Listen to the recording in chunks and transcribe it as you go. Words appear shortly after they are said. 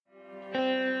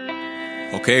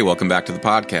Okay, welcome back to the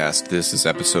podcast. This is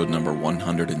episode number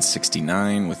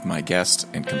 169 with my guest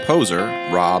and composer,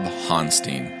 Rob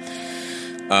Honstein.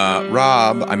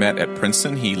 Rob, I met at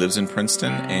Princeton. He lives in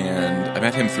Princeton, and I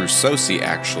met him through SOCI,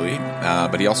 actually,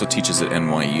 but he also teaches at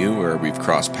NYU, where we've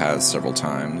crossed paths several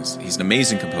times. He's an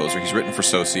amazing composer. He's written for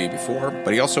SOCI before,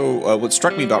 but he also, what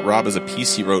struck me about Rob is a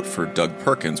piece he wrote for Doug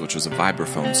Perkins, which was a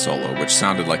vibraphone solo, which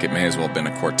sounded like it may as well have been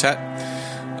a quartet.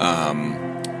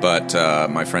 But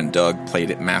my friend Doug played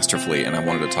it masterfully, and I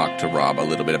wanted to talk to Rob a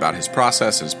little bit about his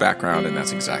process and his background, and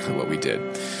that's exactly what we did.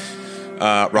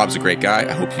 Rob's a great guy.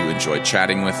 I hope you enjoyed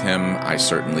chatting with him. I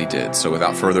certainly did. So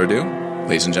without further ado,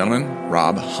 ladies and gentlemen,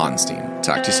 Rob Honstein.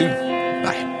 Talk to you soon.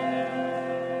 Bye.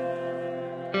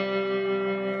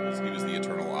 He was the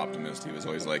eternal optimist. He was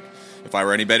always like, if I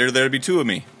were any better, there'd be two of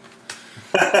me.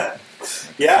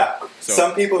 Yeah. So,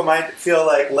 some people might feel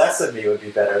like less of me would be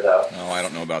better, though. Oh, I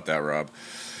don't know about that, Rob.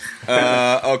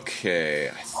 Okay,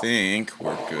 I think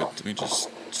we're good. Let me just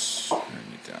turn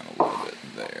it down a little bit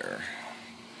there.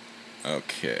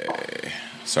 Okay.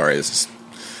 Sorry,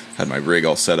 had my rig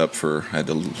all set up I had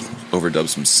to overdub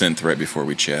some synth right before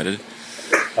we chatted.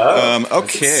 Oh, okay.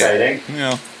 That's exciting. You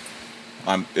know,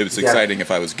 it was exciting if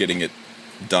I was getting it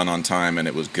done on time and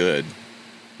it was good.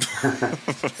 But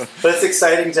it's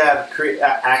exciting to have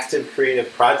active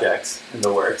creative projects in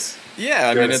the works. Yeah,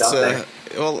 I mean, it's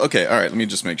well, okay, all right, let me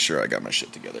just make sure I got my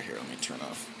shit together here. Let me turn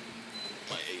off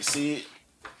my AC.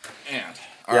 And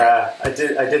right. I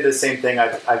did the same thing.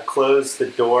 I closed the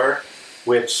door,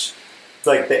 which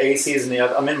like the AC is in the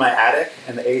other. I'm in my attic,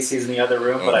 and the AC is in the other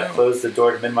room. But I closed the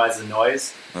door to minimize the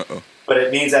noise. But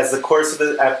it means as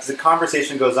the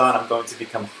conversation goes on, I'm going to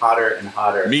become hotter and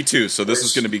hotter. Me too. So this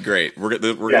is going to be great. We're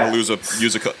going to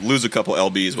lose a couple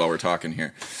lbs while we're talking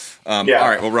here. All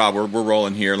right. Well, Rob, we're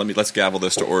rolling here. Let's gavel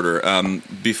this to order.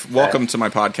 Welcome to my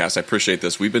podcast. I appreciate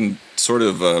this. We've been sort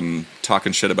of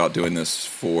talking shit about doing this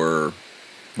for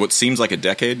what seems like a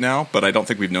decade now, but I don't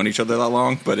think we've known each other that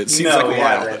long. But it seems like a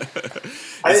while.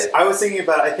 I was thinking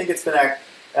about it. I think it's been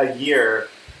a year.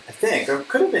 I think, or it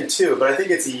could have been 2, but I think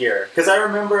it's a year. Because I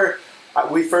remember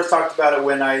we first talked about it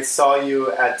when I saw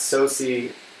you at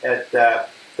SOCI at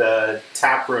the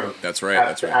tap room. That's right.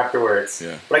 Afterwards.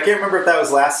 Yeah. But I can't remember if that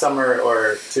was last summer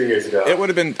or 2 years ago. It would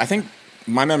have been, I think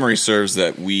my memory serves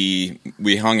that we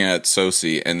hung at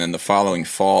SOCI, and then the following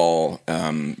fall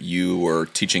you were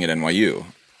teaching at NYU.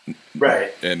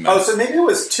 Right. And, so maybe it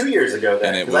was 2 years ago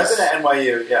then. Because I've been at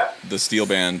NYU, yeah. The steel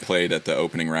band played at the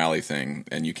opening rally thing,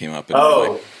 and you came up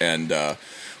and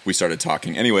we started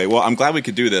talking. Anyway, well, I'm glad we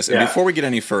could do this. And before we get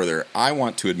any further, I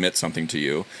want to admit something to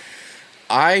you.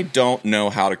 I don't know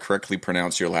how to correctly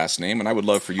pronounce your last name, and I would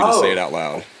love for you to say it out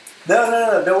loud.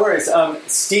 No worries.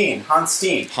 Honstein.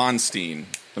 Honstein.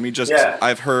 Let me just. Yeah.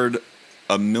 I've heard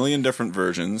a million different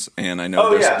versions, and I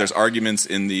know there's arguments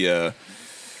in the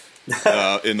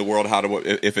world how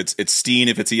to if it's Steen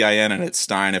if it's EIN and it's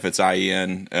Stein if it's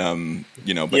IEN.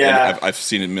 I've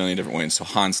seen it a million different ways. So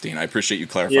Honstein. I appreciate you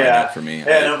clarifying that for me.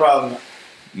 Yeah, no problem.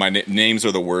 My names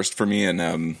are the worst for me,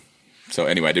 and so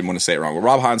anyway, I didn't want to say it wrong. Well,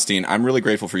 Rob Honstein, I'm really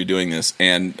grateful for you doing this,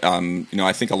 and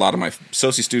I think a lot of my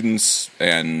SOCI students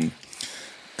and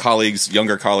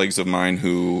younger colleagues of mine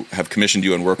who have commissioned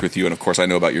you and worked with you, and of course I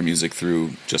know about your music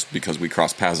through just because we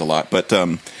cross paths a lot, but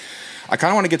I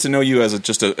kind of want to get to know you as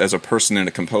a person and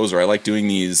a composer. I like doing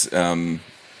these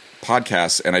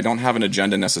podcasts, and I don't have an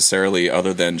agenda necessarily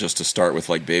other than just to start with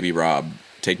like Baby Rob.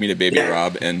 Take me to Baby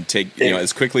Rob and take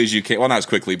as quickly as you can. Well, not as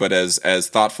quickly, but as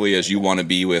thoughtfully as you want to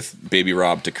be with Baby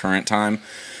Rob to current time.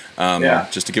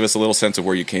 Just to give us a little sense of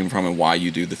where you came from and why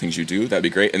you do the things you do. That'd be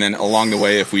great. And then along the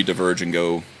way, if we diverge and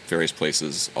go various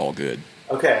places, all good.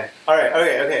 Okay. All right.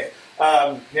 Okay.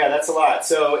 That's a lot.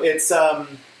 So it's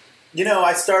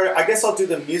I guess I'll do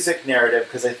the music narrative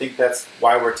because I think that's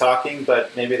why we're talking,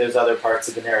 but maybe there's other parts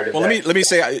of the narrative. Well, let me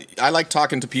say, I like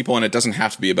talking to people, and it doesn't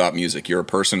have to be about music. You're a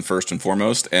person first and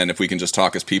foremost, and if we can just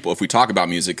talk as people, if we talk about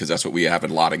music, because that's what we have a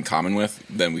lot in common with,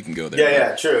 then we can go there.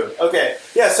 Yeah, true. Okay.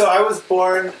 Yeah, so I was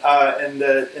born in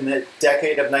the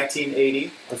decade of 1980.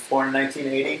 I was born in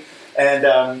 1980, and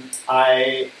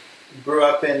I grew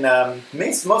up in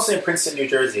mostly in Princeton, New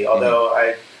Jersey, although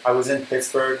I was in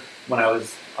Pittsburgh when I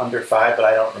was under 5, but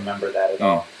I don't remember that at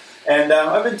all. And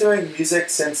I've been doing music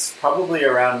since probably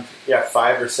around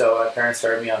 5 or so. My parents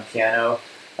started me on piano,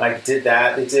 and I did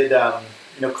that. They did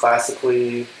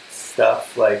classically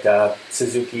stuff like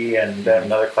Suzuki and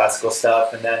then other classical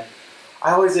stuff, and then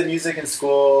I always did music in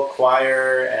school,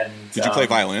 choir, and did you play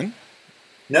violin?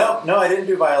 No, I didn't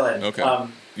do violin. Okay.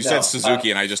 You said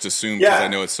Suzuki, and I just assumed because I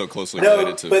know it's so closely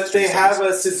related to. But they have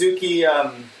a Suzuki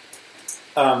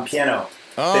piano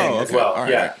thing as well. All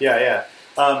right. Yeah.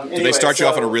 Anyway, Did they start you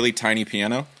off on a really tiny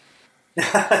piano?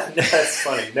 That's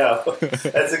funny. No,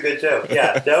 that's a good joke.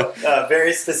 Yeah, no,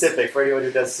 very specific for anyone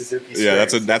who does Suzuki strings. Yeah,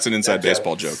 that's an inside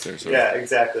baseball joke there. So. Yeah,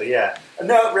 exactly. Yeah,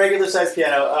 no, regular size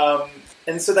piano.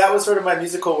 And so that was sort of my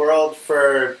musical world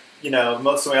for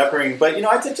most of my upbringing. But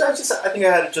I think I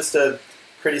had just a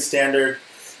pretty standard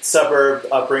suburb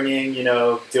upbringing.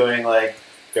 Doing like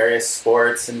various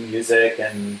sports and music,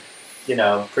 and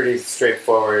pretty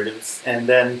straightforward. And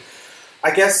then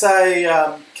I guess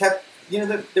I kept.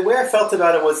 The way I felt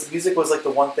about it was music was like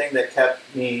the one thing that I kept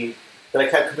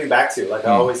coming back to. Like I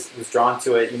always was drawn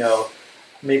to it.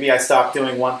 Maybe I stopped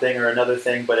doing one thing or another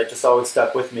thing, but it just always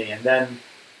stuck with me. And then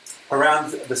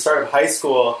around the start of high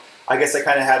school, I guess I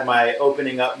kind of had my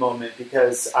opening up moment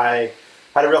because I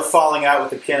had a real falling out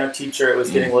with the piano teacher. It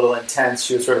was getting a little intense.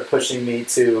 She was sort of pushing me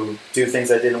to do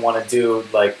things I didn't want to do,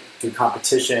 like do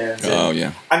competitions. Oh,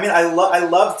 yeah. I mean, I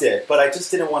loved it, but I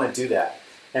just didn't want to do that.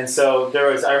 And so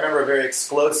I remember a very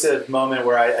explosive moment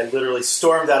where I literally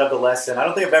stormed out of the lesson. I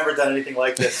don't think I've ever done anything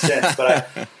like this since, but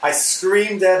I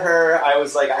screamed at her. I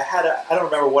was like, I don't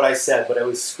remember what I said, but I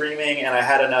was screaming and I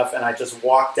had enough and I just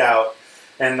walked out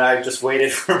and I just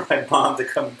waited for my mom to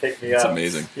come pick me up. That's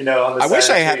amazing. On the I wish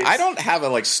I had. I don't have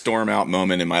a storm out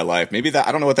moment in my life. Maybe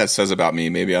I don't know what that says about me.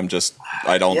 Maybe I'm just,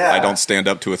 I don't stand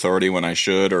up to authority when I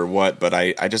should or what, but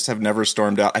I just have never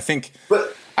stormed out. I think.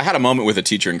 I had a moment with a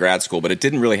teacher in grad school, but it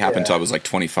didn't really happen until I was like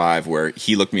 25, where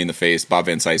he looked me in the face. Bob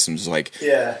Van Sysum was like,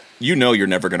 you're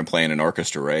never going to play in an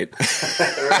orchestra, right?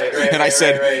 right. And I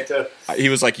said, he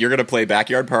was like, you're going to play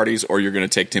backyard parties or you're going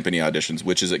to take timpani auditions.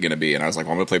 Which is it going to be? And I was like,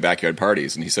 well, I'm going to play backyard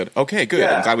parties. And he said, okay, good.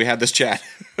 I'm glad we had this chat.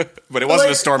 But it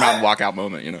wasn't a storm out and walk out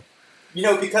moment,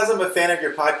 because I'm a fan of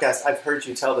your podcast, I've heard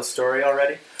you tell the story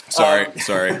already. Sorry.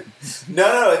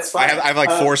 No, it's fine. I have like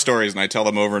 4 stories, and I tell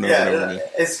them over and over and over again.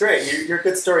 It's great. You're a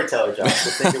good storyteller, Josh.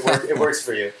 I think it works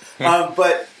for you.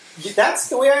 But that's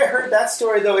the way I heard that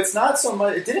story, though. It's not so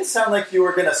much. It didn't sound like you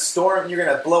were going to storm. You're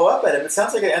going to blow up at him. It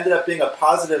sounds like it ended up being a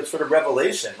positive sort of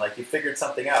revelation, like you figured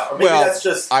something out. Or maybe that's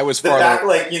just I was the back,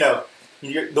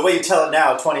 the way you tell it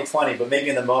now, 2020. But maybe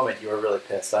in the moment you were really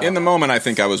pissed. In the moment, I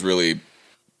think I was really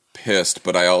pissed,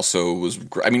 but I also was.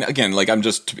 I mean, again, I'm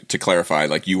just to clarify.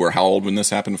 You were how old when this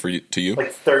happened to you?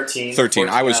 Like 13. 13.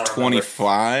 I was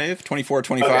 25, 24,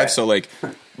 25. Okay. So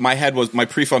my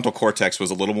prefrontal cortex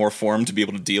was a little more formed to be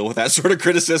able to deal with that sort of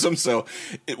criticism. So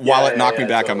while it knocked me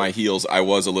back on my heels, I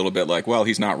was a little bit like, well,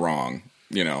 he's not wrong.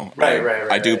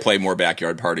 Right. I do play more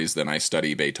backyard parties than I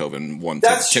study Beethoven one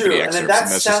That's timpani true. excerpts. And that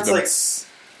sounds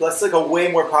that's like a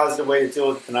way more positive way to deal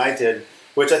with it than I did.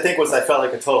 Which I think I felt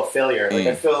like a total failure.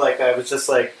 I feel like I was just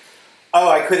like, oh,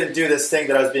 I couldn't do this thing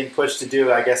that I was being pushed to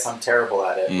do. I guess I'm terrible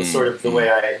at it. Was sort of the way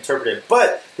I interpreted it.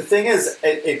 But the thing is,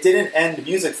 it didn't end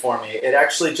music for me. It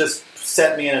actually just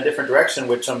set me in a different direction,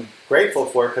 which I'm grateful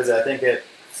for because I think it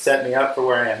set me up for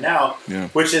where I am now. Yeah.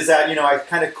 Which is that, I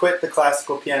kind of quit the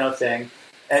classical piano thing,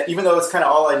 and even though it's kind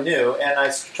of all I knew, and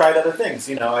I tried other things.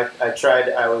 I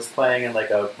was playing in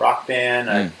a rock band.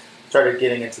 I started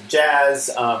getting into jazz.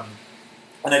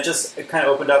 And it kind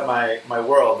of opened up my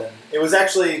world. And it was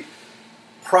actually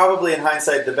probably in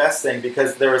hindsight the best thing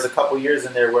because there was a couple years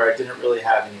in there where I didn't really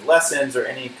have any lessons or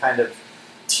any kind of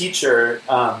teacher.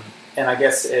 And I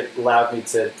guess it allowed me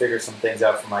to figure some things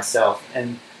out for myself.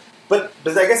 But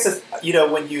I guess,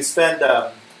 when you spend,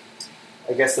 the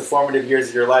formative years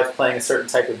of your life playing a certain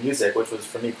type of music, which was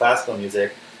for me classical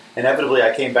music, inevitably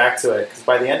I came back to it because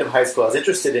by the end of high school I was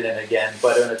interested in it again,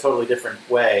 but in a totally different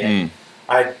way.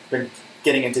 I'd been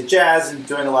getting into jazz and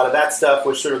doing a lot of that stuff,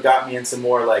 which sort of got me into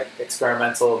more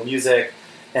experimental music.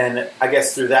 And I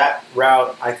guess through that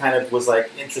route, I kind of was started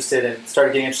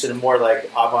getting interested in more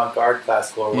avant-garde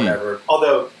classical or whatever.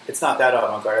 Although it's not that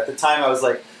avant-garde. At the time, I was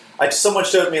someone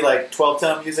showed me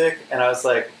 12-tone music, and I was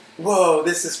like, whoa,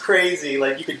 this is crazy.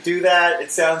 You could do that.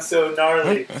 It sounds so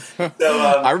gnarly. So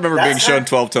I remember being shown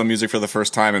 12-tone music for the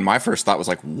first time, and my first thought was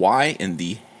why in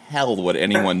the hell would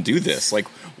anyone do this?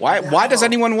 Why does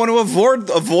anyone want to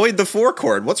avoid the 4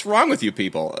 chord? What's wrong with you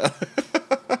people?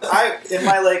 In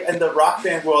the rock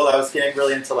band world, I was getting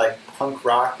really into punk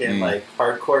rock and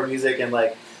hardcore music, and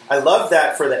I loved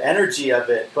that for the energy of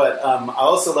it. But I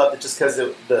also loved it just because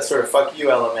of the sort of fuck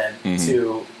you element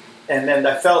to. And then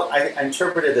I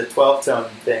interpreted the 12-tone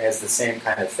thing as the same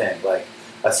kind of thing,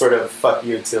 a sort of fuck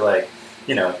you to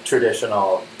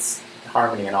traditional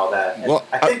harmony and all that. And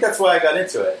I think that's why I got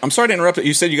into it. I'm sorry to interrupt.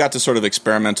 You said you got to sort of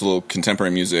experimental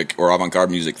contemporary music or avant-garde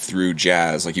music through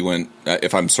jazz. You went,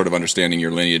 if I'm sort of understanding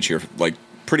your lineage here,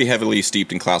 pretty heavily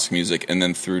steeped in classical music, and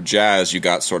then through jazz, you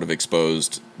got sort of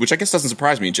exposed, which I guess doesn't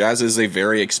surprise me. Jazz is a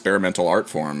very experimental art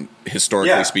form,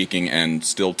 historically speaking, and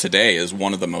still today is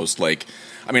one of the most, like,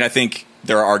 I mean, I think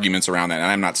there are arguments around that, and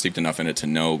I'm not steeped enough in it to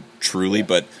know truly,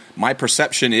 but my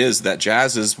perception is that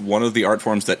jazz is one of the art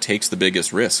forms that takes the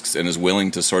biggest risks and is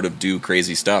willing to sort of do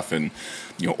crazy stuff. And,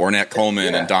 you know, Ornette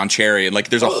Coleman and Don Cherry, and like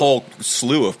there's a whole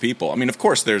slew of people. I mean, of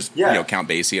course, there's you know, Count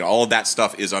Basie, and all of that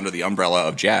stuff is under the umbrella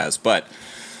of jazz. But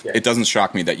it doesn't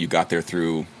shock me that you got there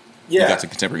through you got to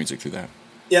contemporary music through that.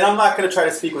 Yeah, and I'm not going to try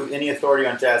to speak with any authority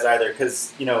on jazz either,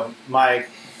 because you know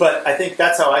but I think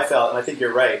that's how I felt, and I think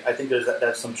you're right. I think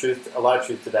there's some truth, a lot of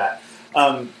truth to that.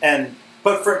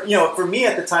 But for me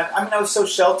at the time, I mean, I was so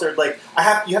sheltered. Like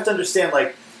you have to understand,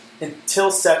 like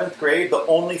until 7th grade, the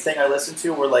only thing I listened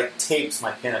to were like tapes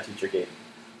my piano teacher gave me.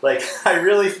 Like I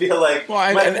really feel like. Well,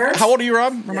 and how old are you,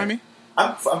 Rob? Remind me.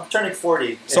 I'm turning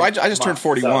 40. So I just turned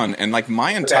 41, and like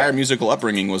my entire musical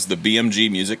upbringing was the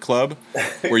BMG Music Club,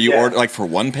 where you order like for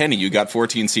one penny you got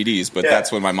 14 CDs. But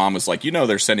that's when my mom was like, you know,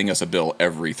 they're sending us a bill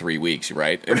every 3 weeks,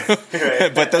 right?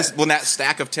 But when that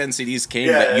stack of 10 CDs came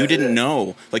that you didn't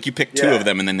know, like you picked 2 of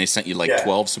them, and then they sent you like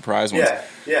 12 surprise ones.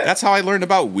 That's how I learned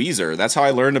about Weezer. That's how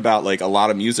I learned about like a lot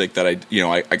of music that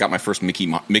I got my first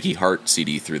Mickey Hart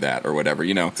CD through that or whatever,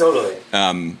 you know. Totally.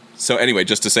 So anyway,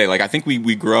 just to say, like, I think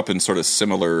we grew up in sort of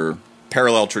similar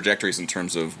parallel trajectories in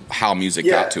terms of how music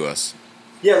got to us.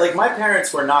 Yeah, like my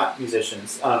parents were not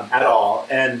musicians at all,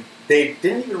 and they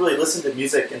didn't even really listen to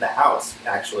music in the house,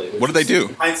 actually. What did they do?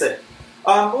 In hindsight.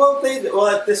 Well,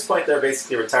 at this point, they're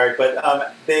basically retired,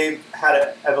 but they had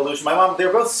an evolution. My mom, they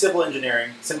were both civil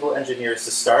engineers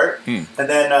to start, and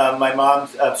then my mom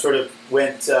sort of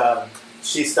went,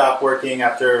 she stopped working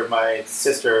after my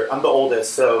sister, I'm the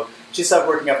oldest, so she stopped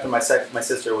working after my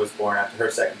sister was born, after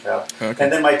her second child. Okay. And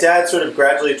then my dad sort of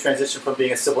gradually transitioned from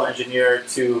being a civil engineer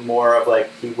to more of like,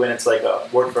 he went into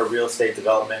like work for a real estate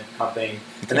development company. Okay.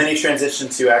 And then he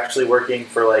transitioned to actually working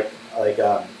for like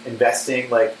investing,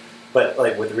 but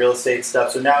like with real estate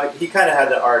stuff. So now he kind of had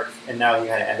the arc, and now he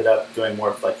kind of ended up doing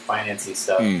more of like financy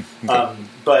stuff. Okay.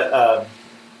 But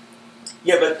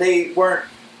they weren't,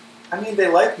 I mean, they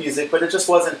liked music, but it just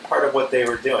wasn't part of what they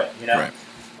were doing, you know?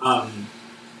 Right.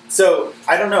 So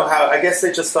I don't know how. I guess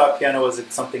they just thought piano was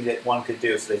something that one could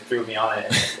do, so they threw me on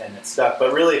it and it stuck.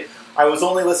 But really, I was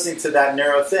only listening to that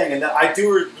narrow thing, and I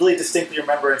do really distinctly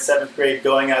remember in 7th grade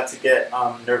going out to get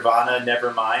Nirvana,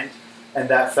 Nevermind, and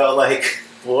that felt like,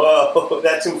 whoa,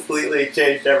 that completely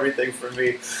changed everything for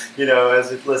me. You know,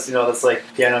 as listening to all this like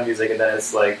piano music, and then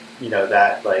it's like, you know,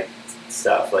 that like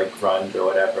stuff like grunge or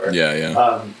whatever.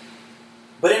 Yeah.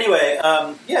 But anyway,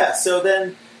 so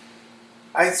then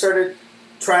I started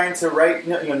trying to write,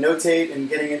 notate and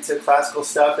getting into classical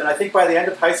stuff. And I think by the end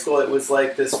of high school, it was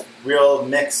like this real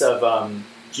mix of,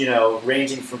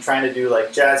 ranging from trying to do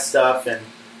like jazz stuff and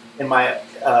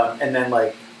then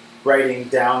like writing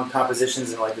down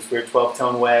compositions in like this weird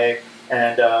 12-tone way.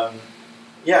 And,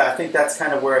 I think that's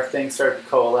kind of where things started to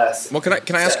coalesce. Well,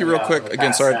 can I ask you real quick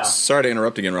again? Sorry to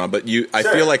interrupt again, Ron. But I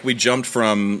feel like we jumped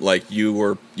from like you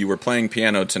were playing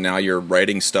piano to now you're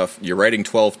writing stuff. You're writing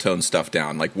 12-tone stuff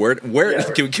down. Like where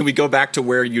can we go back to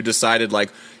where you decided like,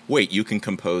 wait, you can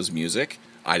compose music?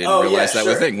 I didn't realize that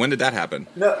was a thing. When did that happen?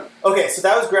 No, okay, so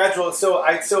that was gradual. So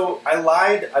I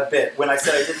lied a bit when I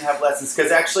said I didn't have lessons,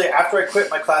 because actually after I quit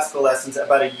my classical lessons,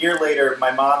 about a year later, my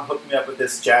mom hooked me up with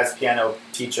this jazz piano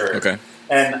teacher. Okay.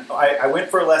 And I went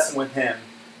for a lesson with him,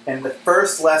 and the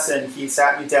first lesson, he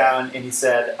sat me down and he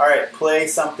said, all right, play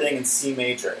something in C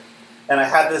major. And I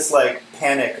had this, like,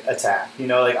 panic attack,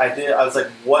 I was like,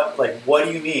 what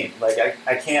do you mean? Like,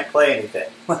 I can't play anything.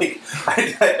 Like,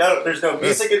 there's no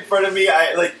music in front of me.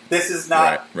 This is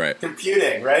not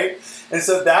computing, right? And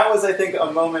so that was, I think, a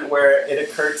moment where it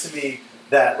occurred to me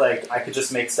that, like, I could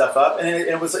just make stuff up. And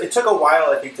it took a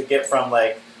while, I think, to get from,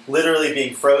 like, literally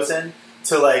being frozen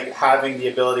to like having the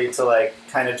ability to like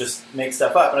kind of just make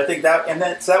stuff up. And I think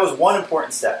so that was one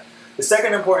important step. The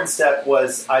second important step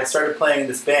was I started playing in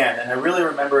this band, and I really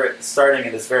remember it starting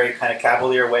in this very kind of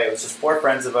cavalier way. It was just 4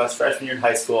 friends of us, freshman year in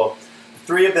high school.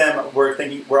 3 of them were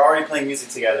already playing music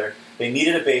together. They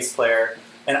needed a bass player,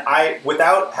 and I,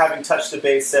 without having touched the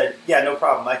bass, said, "Yeah, no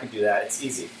problem, I can do that. It's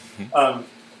easy."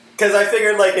 Because I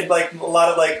figured, like in like a lot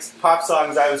of like pop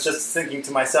songs, I was just thinking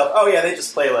to myself, "Oh yeah, they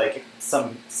just play like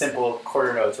some simple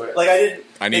quarter notes." Or like I didn't.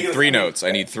 I need 3 notes. I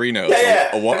need 3 notes.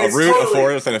 Yeah. A root, a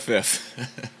fourth, and a fifth.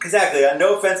 Exactly.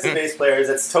 No offense to bass players,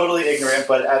 it's totally ignorant.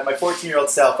 But at my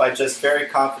 14-year-old self, I just very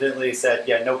confidently said,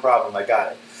 "Yeah, no problem, I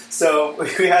got it." So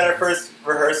we had our first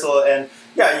rehearsal, and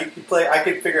yeah, you could play. I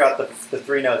could figure out the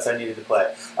three notes I needed to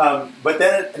play. But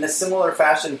then, in a similar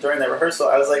fashion, during that rehearsal,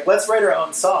 I was like, let's write our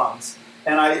own songs.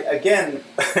 And I, again,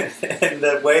 in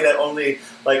the way that only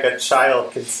like a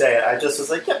child can say it, I just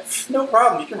was like, yeah, no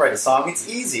problem. You can write a song. It's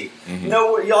easy. Mm-hmm. You know,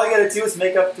 all you got to do is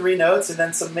make up three notes and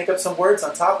then make up some words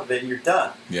on top of it, and you're done.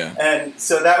 Yeah. And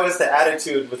so that was the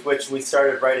attitude with which we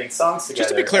started writing songs together. Just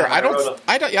to be clear, I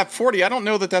don't. 40. I don't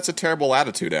know that that's a terrible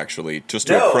attitude, actually. Just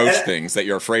to approach things that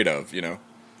you're afraid of. You know.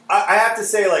 I have to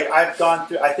say, like,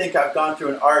 I think I've gone through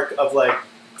an arc of like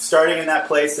starting in that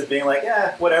place of being like,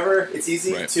 yeah, whatever, it's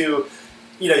easy to.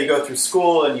 You know, you go through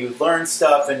school and you learn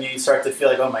stuff and you start to feel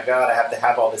like, oh my God, I have to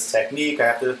have all this technique. I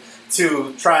have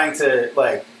to trying to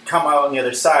like come out on the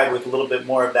other side with a little bit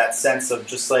more of that sense of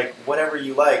just like whatever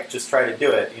you like, just try to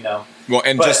do it, you know? Well,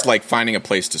 and just like finding a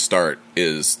place to start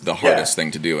is the hardest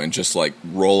thing to do. And just like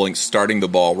starting the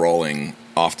ball rolling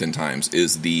oftentimes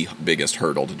is the biggest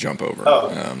hurdle to jump over.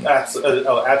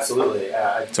 Absolutely.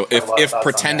 So if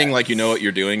pretending like you know what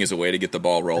you're doing is a way to get the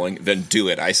ball rolling, then do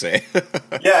it, I say.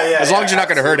 As long as you're not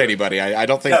going to hurt anybody. I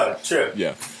don't think... No, true.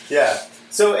 Yeah.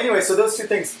 So anyway, so those two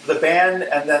things, the band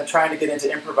and then trying to get into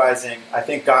improvising, I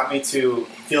think got me to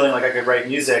feeling like I could write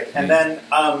music. And then,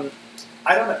 I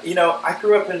don't know, you know, I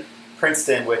grew up in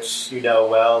Princeton, which you know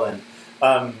well,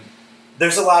 and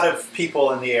there's a lot of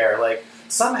people in the air. Like,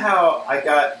 somehow I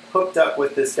got hooked up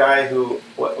with this guy who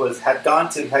had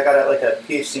got like a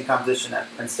PhD in composition at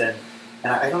Princeton,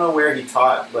 and I don't know where he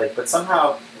taught, like, but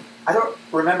somehow I don't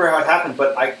remember how it happened.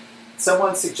 But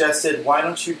someone suggested, why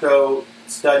don't you go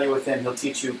study with him? He'll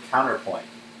teach you counterpoint.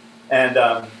 And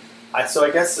so I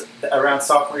guess around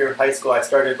sophomore year of high school, I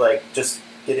started like just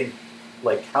getting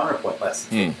like counterpoint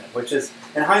lessons with him, which is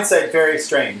in hindsight very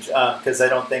strange because I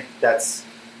don't think that's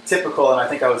typical, and I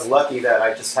think I was lucky that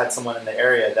I just had someone in the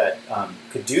area that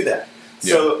could do that.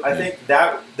 So I think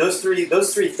that those three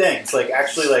things, like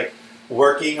actually like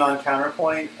working on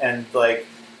counterpoint and like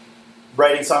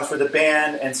writing songs for the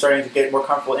band and starting to get more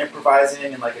comfortable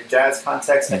improvising in like a jazz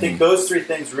context, I think those three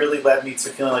things really led me to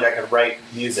feeling like I could write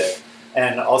music,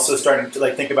 and also starting to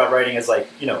like think about writing as like,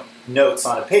 you know, notes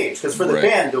on a page, because for the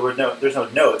band there's no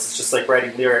notes. It's just like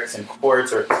writing lyrics and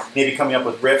chords, or maybe coming up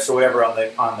with riffs or whatever on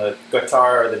the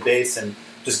guitar or the bass, and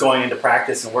just going into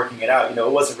practice and working it out. You know,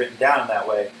 it wasn't written down that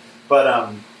way. But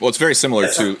well, it's very similar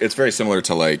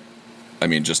to like, I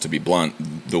mean, just to be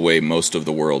blunt, the way most of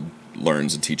the world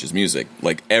learns and teaches music.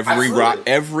 Like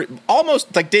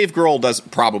almost like Dave Grohl does,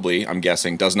 probably, I'm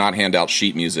guessing, does not hand out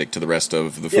sheet music to the rest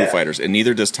of the Foo Fighters, and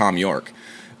neither does Tom York.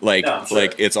 Like, no, sure.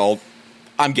 Like it's all.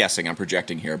 I'm guessing, I'm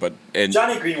projecting here, but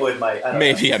Johnny Greenwood might. I don't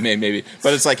know. Maybe.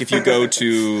 But it's like if you go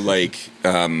to like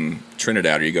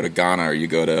Trinidad, or you go to Ghana, or you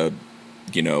go to,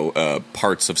 you know,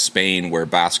 parts of Spain where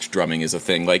Basque drumming is a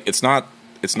thing. Like it's not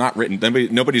written.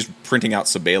 Nobody's printing out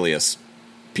Sibelius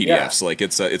PDFs. Like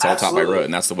it's all taught by rote,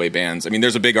 and that's the way bands. I mean,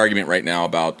 there's a big argument right now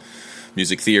about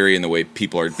music theory and the way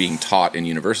people are being taught in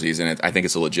universities, and I think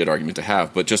it's a legit argument to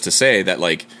have. But just to say that,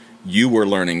 like, you were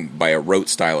learning by a rote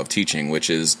style of teaching, which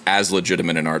is as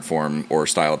legitimate an art form or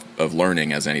style of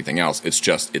learning as anything else. It's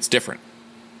different.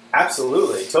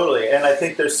 Absolutely, totally. And I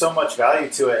think there's so much value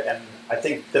to it. And I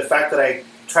think the fact that I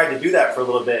tried to do that for a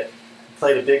little bit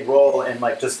played a big role in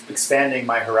like just expanding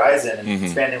my horizon and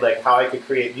expanding like how I could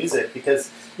create music.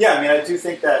 Because, I mean, I do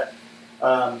think that,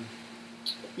 I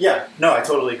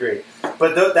totally agree.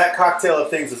 But that cocktail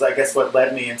of things is, I guess, what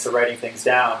led me into writing things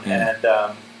down.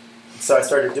 And, so I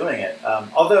started doing it.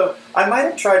 Although I might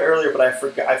have tried earlier, but I've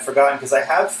forgotten, because I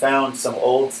have found some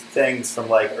old things from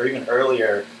like, or even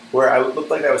earlier, where I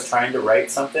looked like I was trying to write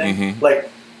something,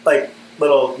 like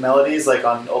little melodies, like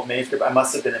on an old manuscript. I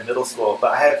must have been in middle school,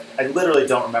 but I literally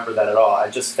don't remember that at all.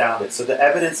 I just found it. So the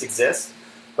evidence exists,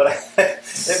 but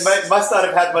it must not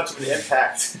have had much of an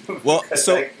impact. Well,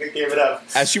 so I gave it up.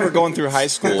 As you were going through high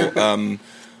school,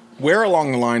 where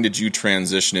along the line did you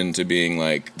transition into being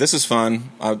like, this is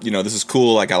fun, this is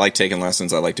cool, like I like taking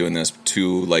lessons, I like doing this,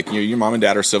 to like, your mom and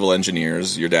dad are civil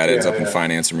engineers, your dad ends up in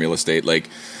finance and real estate, like,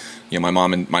 my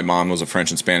mom was a French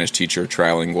and Spanish teacher,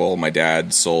 trilingual. My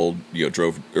dad sold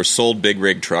big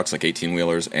rig trucks, like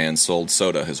 18-wheelers, and sold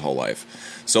soda his whole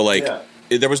life. So like,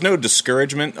 there was no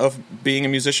discouragement of being a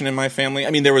musician in my family.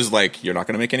 I mean, there was like, you're not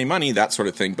going to make any money, that sort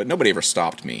of thing, but nobody ever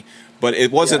stopped me. But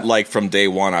it wasn't like from day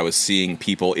one I was seeing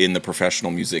people in the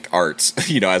professional music arts,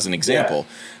 as an example.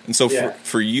 Yeah. And so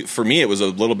for me, it was a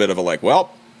little bit of a like,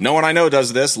 well, no one I know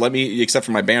does this. Except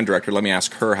for my band director, let me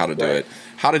ask her how to do it.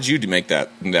 How did you make that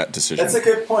decision? That's a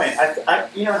good point.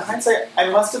 In hindsight, I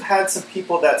must have had some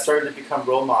people that started to become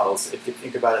role models, if you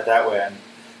think about it that way. And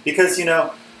because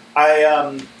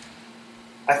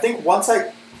I think once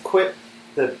I quit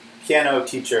the piano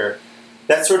teacher,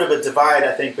 that's sort of a divide,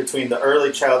 I think, between the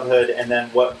early childhood and then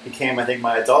what became, I think,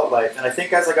 my adult life. And I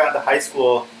think as I got into high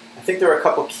school, I think there were a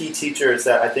couple key teachers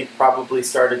that I think probably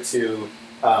started to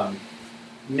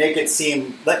make it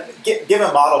seem like give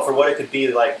a model for what it could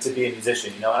be like to be a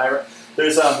musician. And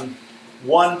there's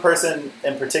one person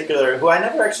in particular who I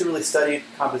never actually really studied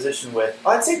composition with.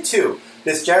 Oh, I'd say two.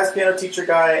 This jazz piano teacher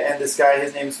guy and this guy,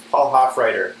 his name's Paul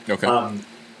Hofreiter. Okay.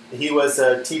 He was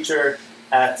a teacher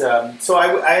at, so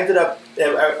I ended up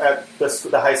at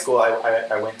the high school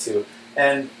I went to.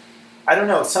 And I don't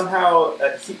know, somehow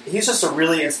he's just a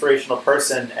really inspirational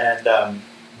person and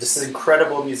just an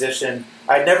incredible musician.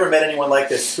 I'd never met anyone like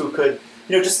this who could,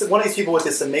 just one of these people with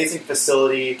this amazing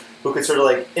facility who could sort of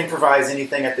like improvise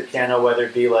anything at the piano, whether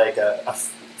it be like a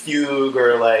fugue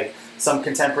or like some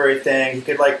contemporary thing. He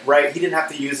could like write. He didn't have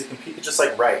to use a computer. He could just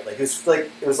like write. Like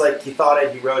it was like he thought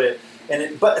it. He wrote it.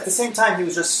 But at the same time, he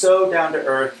was just so down to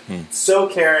earth, so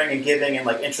caring and giving and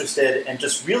like interested, and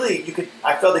just really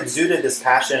I felt exuded this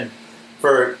passion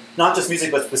for not just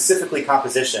music but specifically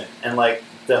composition and like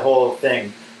the whole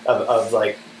thing of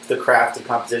like the craft of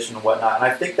composition and whatnot. And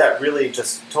I think that really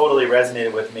just totally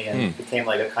resonated with me and became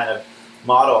like a kind of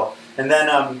model. And then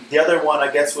the other one,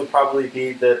 I guess, would probably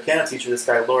be the piano teacher, this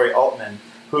guy, Laurie Altman,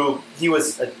 who he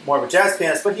was more of a jazz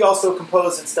pianist, but he also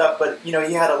composed and stuff. But, he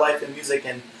had a life in music.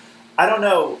 And I don't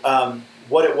know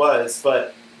what it was,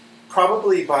 but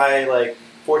probably by like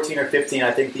 14 or 15,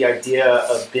 I think the idea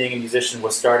of being a musician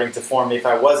was starting to form. If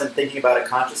I wasn't thinking about it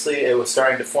consciously, it was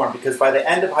starting to form. Because by the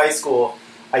end of high school,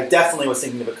 I definitely was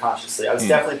thinking of it consciously. I was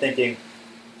definitely thinking,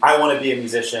 I want to be a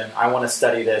musician. I want to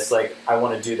study this. Like, I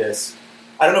want to do this.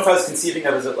 I don't know if I was conceiving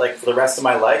of it as like for the rest of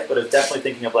my life, but I was definitely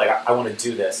thinking of like, I want to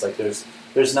do this. Like,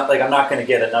 there's not like I'm not going to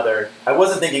get another. I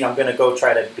wasn't thinking I'm going to go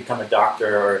try to become a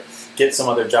doctor or get some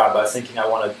other job. I was thinking I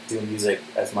want to do music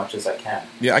as much as I can.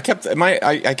 Yeah,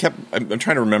 I'm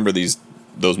trying to remember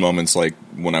those moments like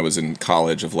when I was in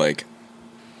college of like,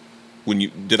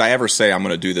 did I ever say I'm going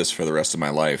to do this for the rest of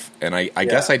my life? And I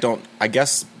guess I don't. I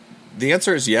guess the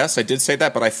answer is yes. I did say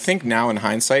that, but I think now in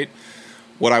hindsight,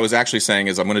 what I was actually saying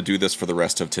is I'm going to do this for the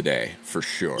rest of today, for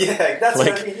sure. Yeah, that's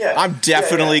like, what I mean. Yeah, I'm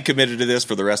definitely committed to this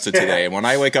for the rest of today. And when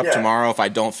I wake up tomorrow, if I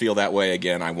don't feel that way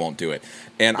again, I won't do it.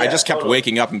 And I just kept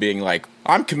waking up and being like,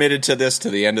 I'm committed to this to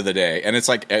the end of the day. And it's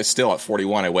like, still at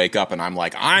 41, I wake up and I'm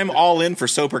like, I'm all in for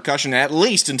So Percussion at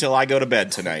least until I go to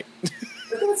bed tonight.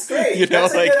 That's great.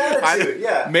 That's a good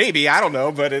attitude. Maybe, I don't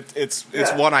know, but it's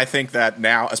one I think that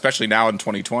now, especially now in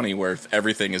 2020, where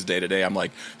everything is day to day, I'm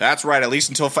like, that's right. At least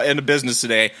until end of business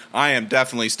today, I am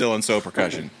definitely still in So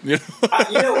Percussion.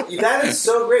 That is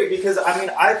so great because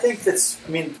I think that's.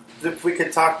 If we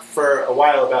could talk for a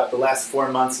while about the last 4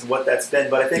 months and what that's been,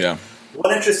 but I think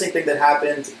one interesting thing that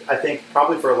happened, I think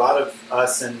probably for a lot of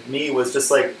us and me, was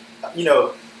just like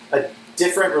a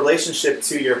different relationship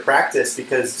to your practice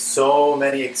because so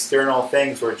many external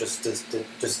things were just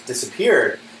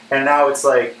disappeared, and now it's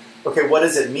like, okay, what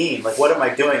does it mean? Like, what am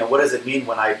I doing, and what does it mean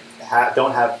when I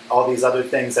don't have all these other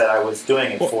things that I was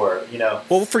doing it for?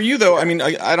 Well, for you though,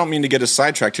 I don't mean to get us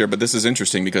sidetracked here, but this is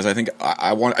interesting because I think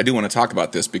I do want to talk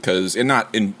about this because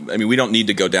we don't need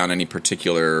to go down any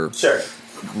particular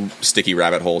sticky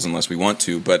rabbit holes unless we want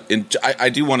to, but I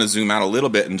do want to zoom out a little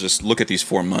bit and just look at these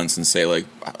 4 months and say, like,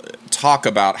 talk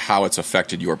about how it's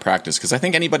affected your practice, because I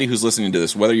think anybody who's listening to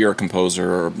this, whether you're a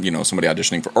composer or somebody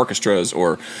auditioning for orchestras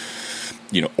or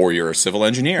you're a civil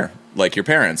engineer like your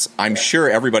parents, I'm sure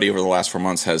everybody over the last 4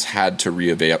 months has had to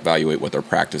reevaluate what their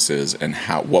practice is and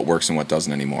what works and what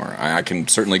doesn't anymore. I can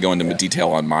certainly go into detail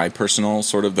on my personal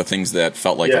sort of the things that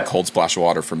felt like a cold splash of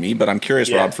water for me, but I'm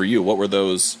curious, Rob, for you, what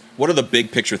are the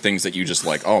big picture things that you just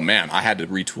like, oh man, I had to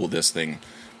retool this thing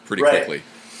pretty quickly?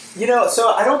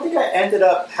 So I don't think I ended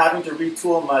up having to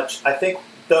retool much. I think,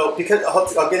 though, because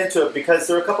I'll get into it, because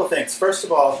there are a couple of things. First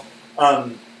of all,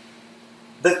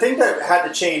 the thing that had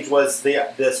to change was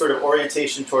the sort of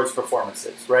orientation towards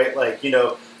performances, right? Like,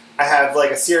 I have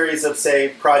like a series of, say,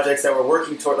 projects that we're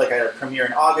working toward, like I had a premiere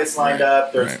in August lined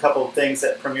up. There's a couple of things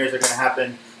that premieres are going to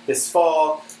happen this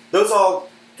fall. Those all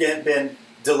been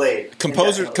delayed.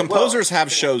 Composers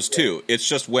have shows too. It's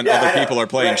just when other people are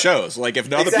playing shows. Like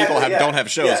if other people don't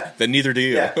have shows, then neither do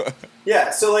you.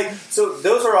 So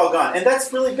those are all gone, and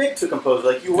that's really big to a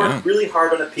composer. Like you work really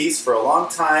hard on a piece for a long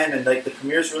time, and like the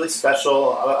premiere is really special.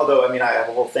 Although I have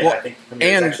a whole thing. I think the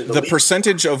premiere is actually the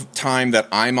percentage of time that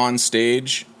I'm on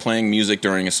stage playing music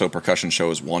during a So Percussion show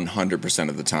is 100%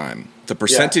 of the time. The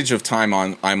percentage of time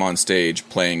I'm on stage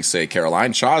playing, say,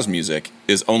 Caroline Shaw's music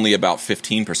is only about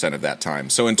 15% of that time.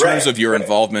 So in terms of your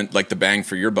involvement, like the bang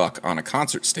for your buck on a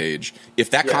concert stage, if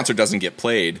that concert doesn't get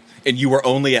played and you were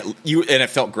only and it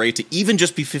felt great to even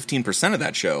just be 15% of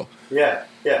that show.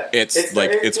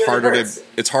 It's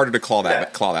harder to claw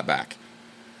that back.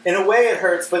 In a way it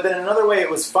hurts, but then in another way it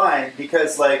was fine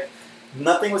because like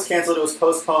nothing was canceled, it was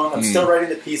postponed. I'm still writing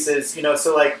the pieces, you know,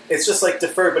 so like it's just like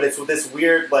deferred, but it's this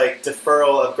weird like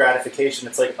deferral of gratification.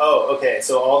 It's like, oh, okay,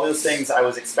 so all those things I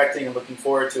was expecting and looking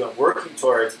forward to and working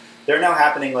towards, they're now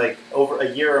happening like over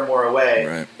a year or more away.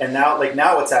 Right. And now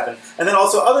what's happened? And then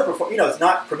also other it's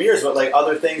not premieres, but like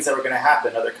other things that were going to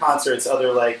happen, other concerts,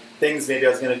 other like things maybe I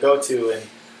was going to go to and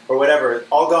or whatever,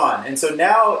 all gone. And so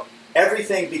now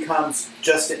everything becomes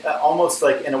just almost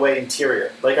like in a way interior.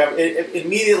 Like it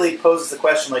immediately poses the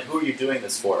question, like, who are you doing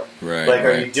this for? Right. Like,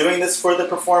 are you doing this for the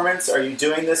performance? Are you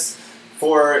doing this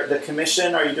for the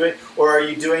commission? Are you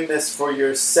doing this for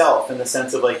yourself in the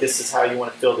sense of like this is how you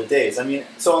want to fill the days? I mean,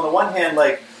 so on the one hand,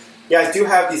 like, yeah, I do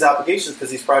have these obligations because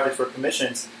these projects were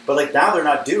commissions, but like now they're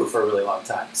not due for a really long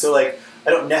time. So like I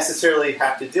don't necessarily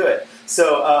have to do it.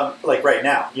 So like right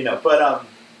now, you know,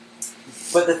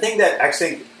 but the thing that I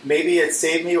think maybe it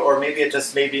saved me or maybe it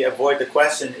just made me avoid the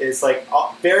question is like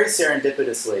very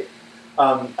serendipitously,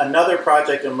 another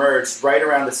project emerged right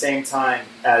around the same time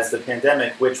as the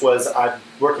pandemic, which was I'm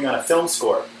working on a film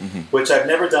score, which I've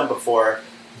never done before.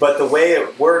 But the way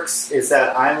it works is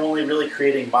that I'm only really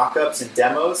creating mock-ups and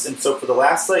demos. And so for the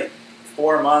last like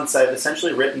 4 months, I've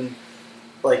essentially written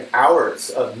like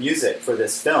hours of music for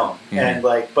this film. And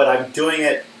like, but I'm doing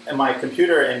it in my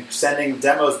computer and sending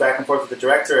demos back and forth with the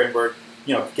director, and we're,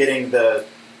 you know, getting the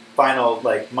final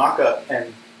like mock-up,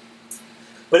 and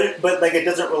but like it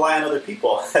doesn't rely on other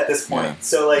people at this point.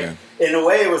 So like in a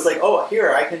way it was like, oh,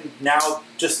 here I can now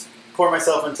just pour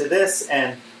myself into this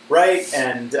and write,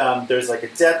 and there's like a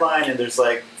deadline and there's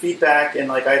like feedback, and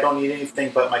like I don't need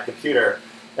anything but my computer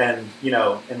and, you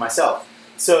know, and myself.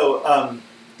 So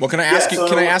well, can I ask you?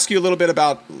 Can I ask you a little bit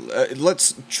about?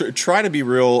 Let's try to be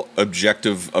real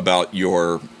objective about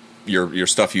your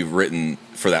stuff you've written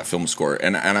for that film score.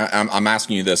 And I'm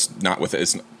asking you this not with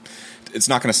it's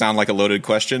not going to sound like a loaded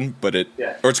question, but or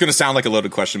it's going to sound like a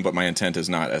loaded question, but my intent is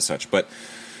not as such. But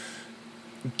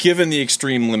given the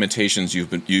extreme limitations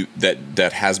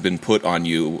that has been put on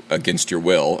you against your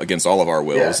will, against all of our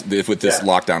wills, with this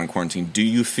lockdown and quarantine, do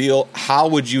you feel how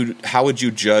would you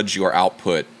judge your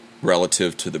output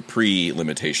relative to the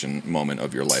pre-limitation moment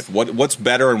of your life? What's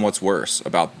better and what's worse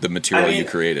about the material you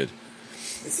created?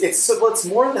 It's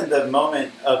more than the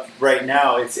moment of right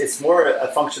now. It's more a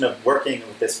function of working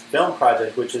with this film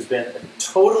project, which has been a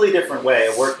totally different way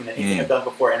of working than anything I've done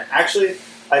before. And actually,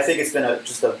 I think it's been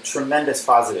just a tremendous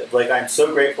positive. Like, I'm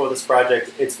so grateful for this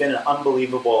project. It's been an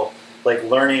unbelievable like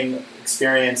learning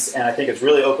experience, and I think it's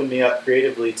really opened me up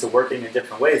creatively to working in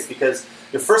different ways because,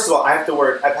 first of all, I've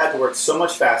had to work so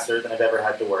much faster than I've ever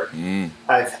had to work.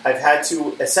 I've had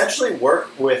to essentially work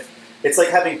with, it's like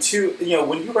having two, you know,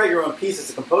 when you write your own piece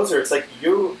as a composer, it's like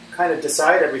you kind of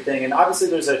decide everything, and obviously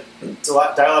there's a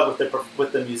lot dialogue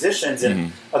with the musicians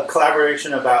and a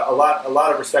collaboration about a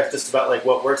lot of respect just about like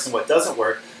what works and what doesn't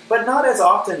work, but not as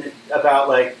often about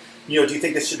like, you know, do you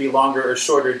think this should be longer or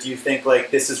shorter? Do you think like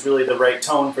this is really the right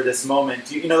tone for this moment?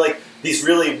 Do you know, like these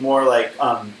really more like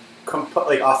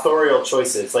authorial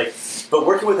choices, like, but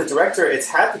working with a director, it's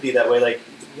had to be that way. Like,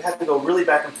 you have to go really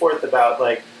back and forth about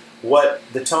like what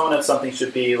the tone of something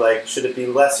should be. Like, should it be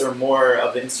less or more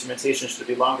of the instrumentation? Should it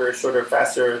be longer or shorter,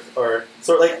 faster or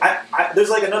so? Like, I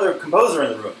there's like another composer in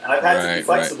the room, and I've had to be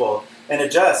flexible and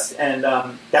adjust, and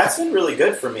that's been really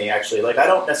good for me actually. Like, I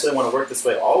don't necessarily want to work this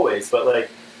way always, but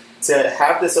like to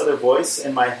have this other voice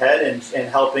in my head and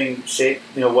helping shape,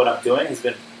 you know, what I'm doing has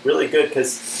been really good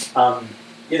because.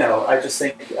 You know, I just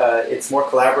think it's more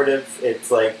collaborative.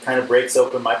 It's like kind of breaks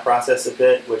open my process a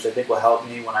bit, which I think will help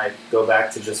me when I go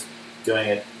back to just doing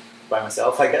it by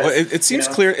myself, I guess. Well, it seems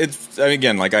clear. It's,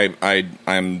 again, like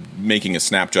I'm making a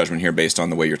snap judgment here based on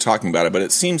the way you're talking about it, but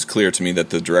it seems clear to me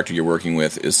that the director you're working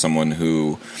with is someone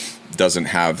who doesn't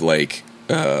have like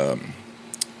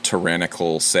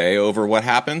tyrannical say over what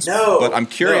happens. No, but I'm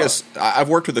curious. No. I've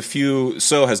worked with a few.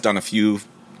 So has done a few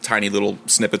tiny little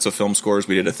snippets of film scores.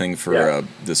 We did a thing for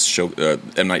this show,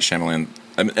 M. Night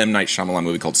Shyamalan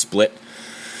movie called Split.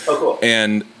 Oh, cool.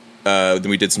 And then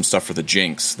we did some stuff for The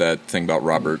Jinx, that thing about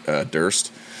Robert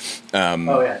Durst.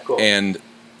 Cool. And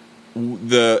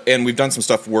we've done some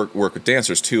stuff work with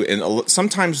dancers too. And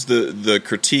sometimes the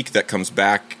critique that comes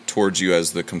back towards you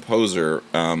as the composer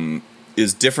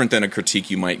is different than a critique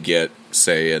you might get,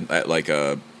 say, at like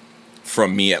a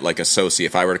from me at like a soci.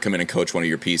 If I were to come in and coach one of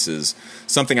your pieces,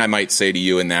 something I might say to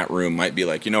you in that room might be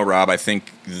like, Rob, I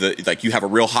think like you have a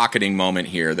real Hocketing moment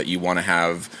here that you want to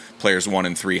have players 1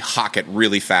 and 3 hock at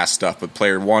really fast stuff, but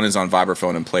player 1 is on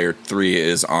vibraphone and player 3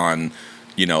 is on,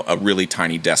 a really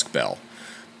tiny desk bell.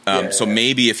 So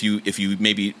maybe if you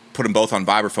maybe put them both on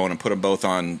vibraphone and put them both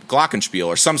on glockenspiel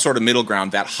or some sort of middle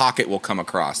ground, that Hocket will come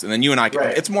across. And then you and I,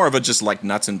 it's more of a just like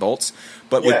nuts and bolts.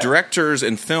 But with directors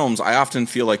and films, I often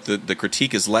feel like the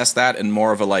critique is less that and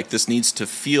more of a like, this needs to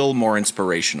feel more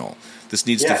inspirational. This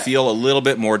needs to feel a little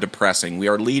bit more depressing. We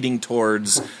are leading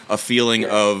towards a feeling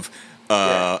of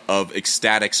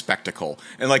ecstatic spectacle,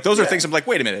 and like those are things I'm like,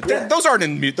 wait a minute, those aren't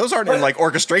in like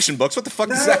orchestration books. What the fuck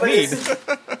does that mean?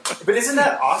 But isn't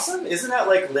that awesome? Isn't that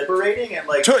like liberating and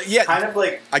like kind of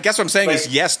like? I guess what I'm saying is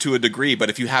yes to a degree, but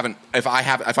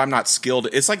if I'm not skilled,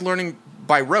 it's like learning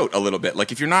by rote a little bit.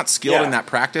 Like if you're not skilled in that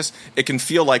practice, it can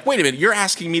feel like, wait a minute, you're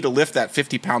asking me to lift that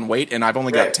 50-pound weight, and I've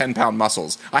only got 10-pound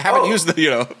muscles. I haven't used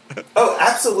the Oh,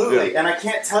 absolutely, and I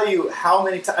can't tell you how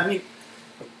many times. I mean.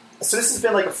 So this has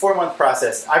been like a 4-month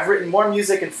process. I've written more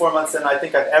music in 4 months than I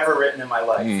think I've ever written in my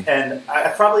life. And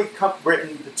I've probably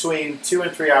written between 2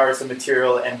 and 3 hours of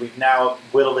material, and we've now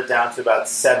whittled it down to about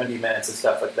 70 minutes of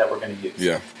stuff like that we're going to use.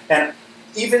 Yeah. And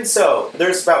even so,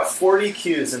 there's about 40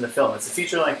 cues in the film. It's a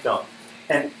feature-length film.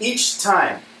 And each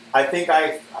time I think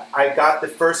I got the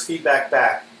first feedback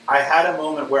back, I had a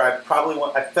moment where I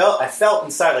felt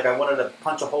inside like I wanted to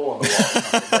punch a hole in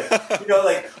the wall.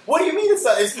 Like, what do you mean it's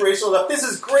not inspirational enough? This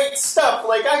is great stuff.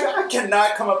 Like, I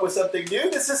cannot come up with something new.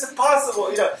 This is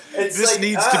impossible. This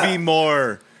needs to be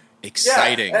more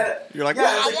exciting. You're like,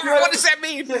 wow, what does that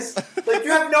mean? Like,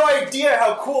 you have no idea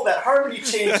how cool that harmony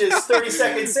change is 30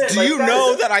 seconds in. Do you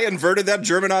know that I inverted that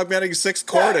German augmenting 6th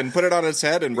chord and put it on its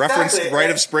head and referenced Rite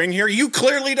of Spring here? You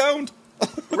clearly don't.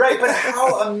 Right, but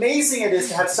how amazing it is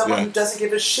to have someone who doesn't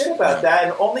give a shit about that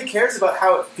and only cares about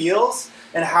how it feels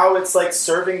and how it's like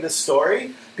serving the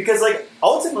story, because like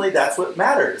ultimately that's what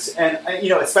matters. And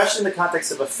especially in the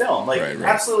context of a film, like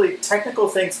absolutely technical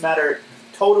things matter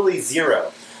totally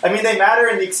zero. I mean, they matter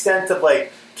in the extent of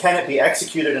like, can it be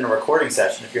executed in a recording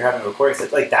session? If you're having a recording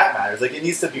session, like that matters. Like it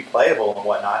needs to be playable and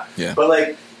whatnot. But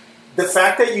like the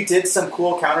fact that you did some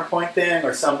cool counterpoint thing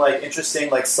or some like interesting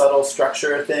like subtle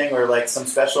structure thing or like some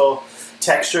special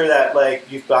texture that like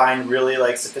you find really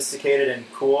like sophisticated and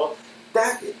cool,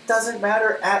 that doesn't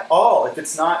matter at all if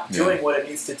it's not doing what it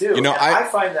needs to do. I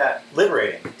find that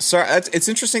liberating. Sorry, it's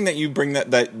interesting that you bring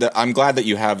that I'm glad that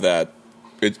you have that.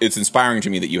 It's inspiring to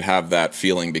me that you have that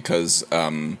feeling because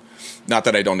not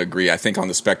that I don't agree. I think on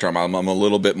the spectrum, I'm a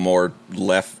little bit more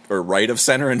left or right of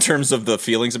center in terms of the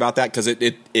feelings about that, because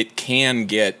it can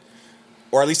get,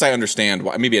 or at least I understand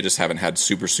why. Maybe I just haven't had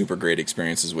super great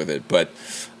experiences with it, but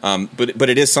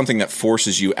it is something that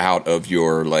forces you out of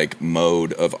your like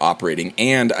mode of operating.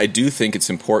 And I do think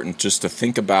it's important just to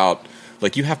think about,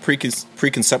 like, you have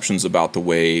preconceptions about the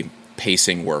way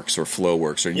pacing works or flow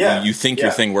works, or you think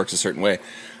your thing works a certain way.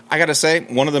 I gotta say,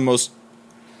 one of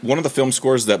the film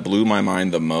scores that blew my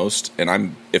mind the most,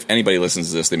 and if anybody listens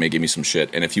to this, they may give me some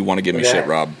shit, and if you want to give me shit,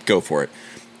 Rob, go for it,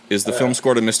 is the film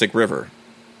score to Mystic River.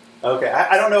 Okay,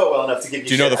 I don't know it well enough to give you shit.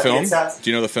 Do you know the film? Do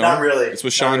you know the film? Not really. It's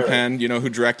with Sean Penn. Do you know who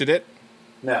directed it?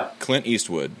 No. Clint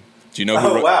Eastwood. Do you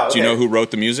know Do you know who wrote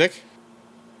the music?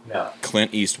 No.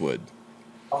 Clint Eastwood.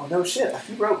 Oh, no shit.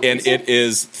 He wrote music? And it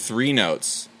is 3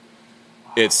 notes.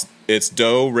 It's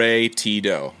do, re, ti,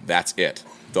 do. That's it.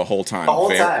 The whole time.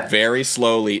 Very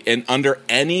slowly. And under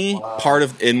any part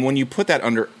of, and when you put that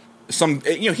under some,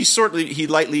 he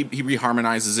lightly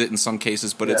reharmonizes it in some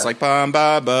cases, but it's like ba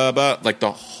ba ba ba, like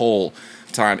the whole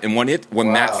time. And when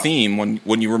that theme,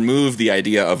 when you remove the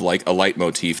idea of like a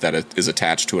leitmotif that is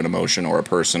attached to an emotion or a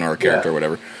person or a character or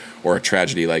whatever, or a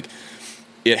tragedy, like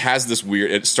it has this weird,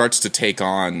 it starts to take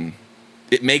on,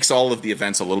 it makes all of the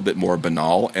events a little bit more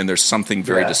banal, and there's something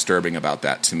very disturbing about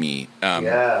that to me.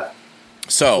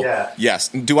 So, yes.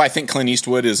 Do I think Clint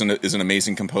Eastwood is an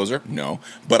amazing composer? No.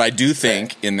 But I do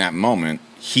think in that moment,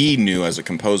 he knew as a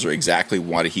composer exactly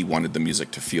what he wanted the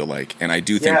music to feel like. And I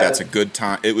do think that's a good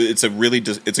time. It's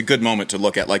a good moment to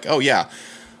look at, like, oh, yeah,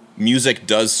 music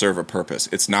does serve a purpose.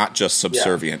 It's not just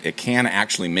subservient. It can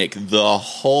actually make the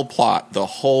whole plot, the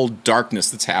whole darkness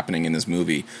that's happening in this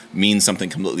movie mean something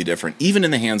completely different, even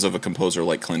in the hands of a composer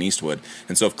like Clint Eastwood.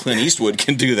 And so if Clint Eastwood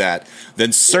can do that,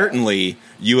 then certainly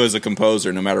you as a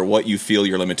composer, no matter what you feel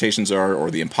your limitations are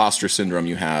or the imposter syndrome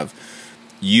you have,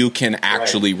 you can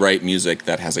actually write music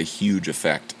that has a huge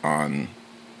effect on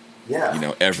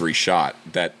every shot.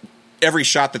 That every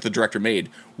shot that the director made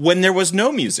when there was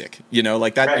no music,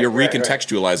 like that. You're right.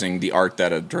 recontextualizing the art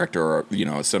that a director or, a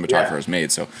cinematographer has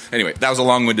made. So anyway, that was a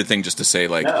long-winded thing just to say,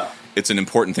 like, it's an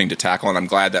important thing to tackle. And I'm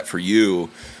glad that for you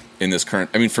in this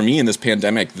for me in this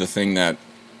pandemic, the thing that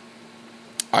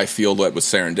I feel that was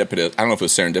serendipitous, I don't know if it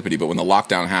was serendipity, but when the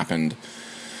lockdown happened,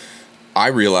 I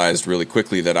realized really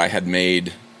quickly that I had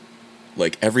made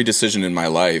like every decision in my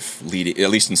life, leading, at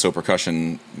least in So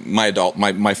Percussion,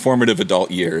 my formative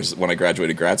adult years when I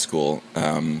graduated grad school,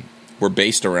 were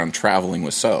based around traveling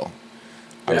with So.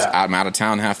 I'm out of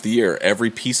town half the year. Every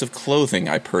piece of clothing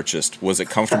I purchased, was it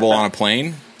comfortable on a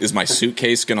plane? Is my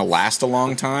suitcase going to last a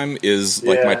long time? Is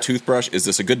like my toothbrush, is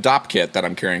this a good DOP kit that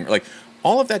I'm carrying? Like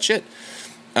all of that shit.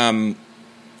 And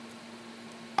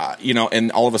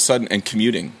all of a sudden, and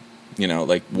commuting,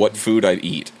 like what food I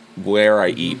eat, where I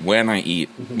eat, when I eat,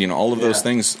 all of those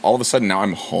things, all of a sudden now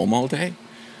I'm home all day.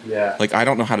 Yeah. Like I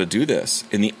don't know how to do this.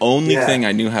 And the only thing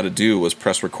I knew how to do was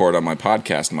press record on my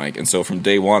podcast mic. And so from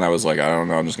day one I was like, I don't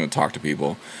know, I'm just going to talk to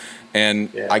people.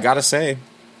 And I got to say,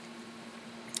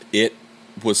 it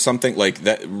was something like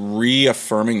that,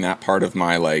 reaffirming that part of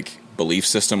my like belief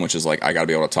system, which is like, I got to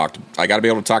be able to talk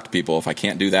to people. If I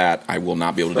can't do that, I will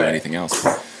not be able to do anything else.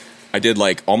 I did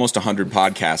like almost 100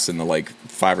 podcasts in the like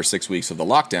 5 or 6 weeks of the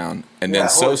lockdown, and then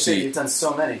Soci. You've done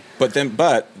so many. But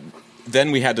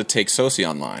then we had to take Soci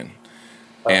online,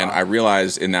 and I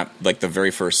realized in that like the very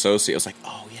first Soci, I was like,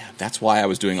 oh yeah, that's why I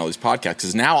was doing all these podcasts,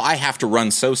 because now I have to run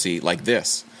Soci like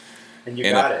this. And you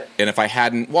got it. And if I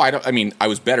hadn't, I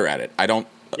was better at it.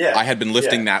 I had been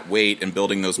lifting that weight and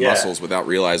building those muscles without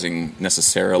realizing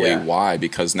necessarily why,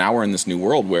 because now we're in this new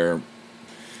world where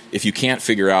if you can't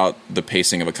figure out the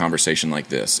pacing of a conversation like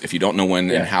this, if you don't know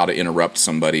when and how to interrupt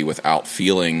somebody without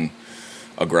feeling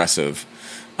aggressive,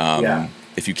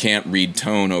 if you can't read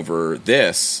tone over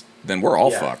this, then we're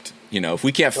all fucked. If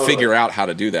we can't figure out how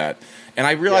to do that. And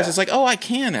I realized it's like, oh, I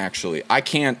can't.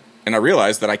 And I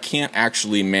realized that I can't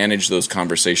actually manage those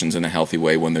conversations in a healthy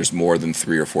way when there's more than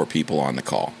 3 or 4 people on the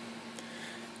call.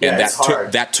 And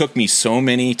that took me so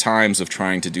many times of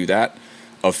trying to do that,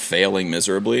 of failing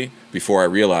miserably, before I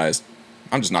realized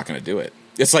I'm just not going to do it.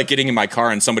 It's like getting in my car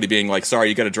and somebody being like, sorry,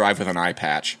 you got to drive with an eye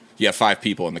patch. You have 5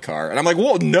 people in the car. And I'm like,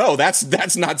 well, no,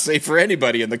 that's not safe for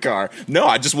anybody in the car. No,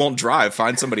 I just won't drive.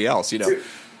 Find somebody else, Dude,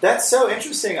 that's so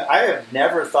interesting. I have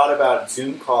never thought about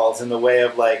Zoom calls in the way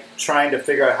of like trying to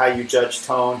figure out how you judge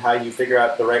tone, how you figure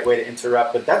out the right way to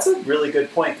interrupt. But that's a really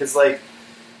good point, because like,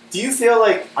 do you feel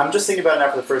like, I'm just thinking about it now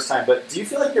for the first time, but do you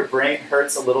feel like your brain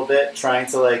hurts a little bit trying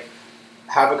to like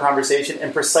have a conversation,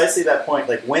 and precisely that point,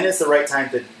 like when is the right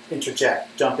time to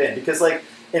interject, jump in? Because like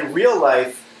in real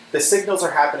life, the signals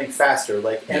are happening faster,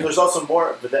 like, and there's also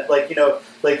more of that, like,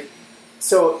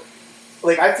 so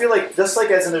like I feel like just like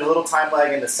as in there's a little time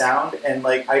lag in the sound, and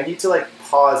like I need to like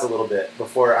pause a little bit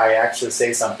before I actually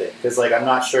say something, because like I'm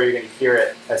not sure you're going to hear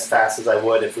it as fast as I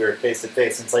would if we were face to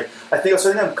face. It's like I think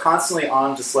I'm constantly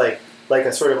on just like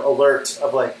a sort of alert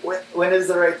of like when is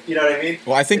the right, you know what I mean?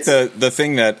 Well, I think the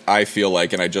thing that I feel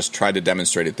like, and I just tried to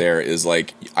demonstrate it there, is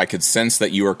like I could sense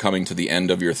that you were coming to the end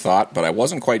of your thought, but I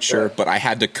wasn't quite sure. But I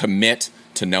had to commit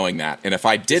to knowing that, and if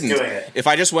I didn't, if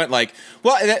I just went like,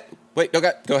 well, wait, no,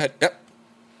 go ahead, yep.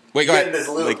 Wait, go ahead.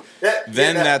 Like,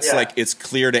 then that's like it's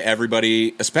clear to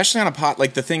everybody, especially on a pod.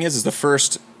 Like the thing is the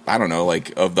first, I don't know,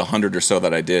 like of the 100 or so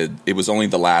that I did, it was only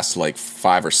the last like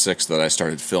 5 or 6 that I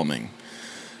started filming.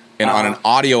 And on an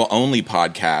audio-only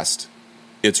podcast,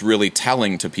 it's really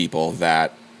telling to people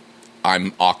that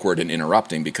I'm awkward and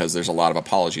interrupting because there's a lot of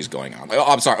apologies going on. Like, oh,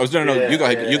 I'm sorry. No, you go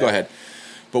ahead. You go ahead.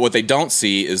 But what they don't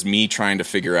see is me trying to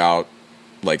figure out,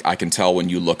 like, I can tell when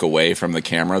you look away from the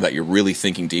camera that you're really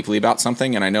thinking deeply about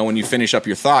something. And I know when you finish up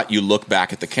your thought, you look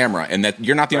back at the camera. And that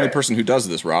you're not the only person who does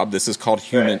this, Rob. This is called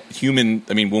human.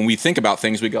 I mean, when we think about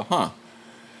things, we go, huh.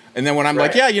 And then when I'm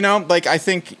like, like I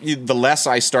think the less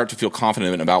I start to feel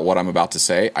confident about what I'm about to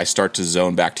say, I start to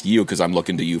zone back to you because I'm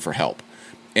looking to you for help.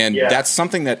 And that's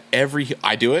something that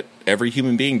I do it. Every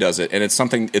human being does it. And it's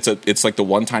something, it's like the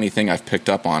one tiny thing I've picked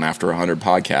up on after 100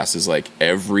 podcasts is like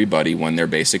everybody, when they're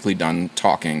basically done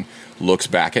talking, looks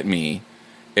back at me.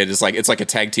 It's like a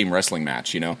tag team wrestling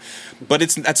match, but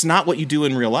that's not what you do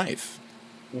in real life.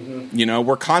 Mm-hmm.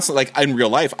 We're constantly like in real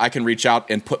life, I can reach out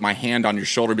and put my hand on your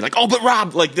shoulder and be like, oh, but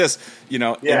Rob, like this,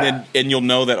 and you'll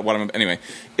know that anyway,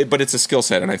 but it's a skill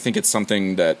set. And I think it's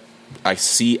something that I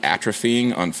see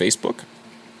atrophying on Facebook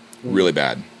really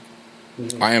bad.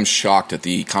 I am shocked at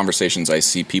the conversations I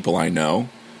see people I know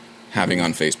having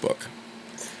on Facebook.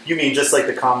 You mean just like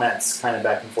the comments kind of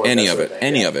back and forth? Any of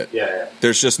it. Yeah.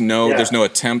 There's just there's no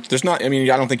attempt. There's not, I mean,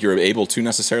 I don't think you're able to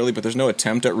necessarily, but there's no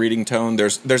attempt at reading tone.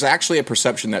 There's actually a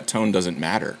perception that tone doesn't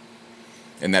matter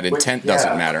and that intent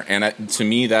doesn't matter. And to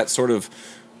me, that sort of,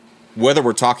 whether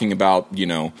we're talking about, you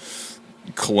know,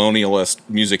 colonialist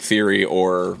music theory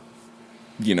or,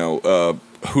 you know,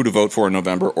 who to vote for in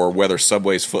November, or whether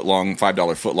Subway's $5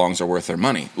 footlongs are worth their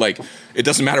money. Like, it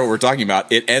doesn't matter what we're talking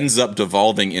about. It ends up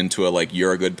devolving into a, like,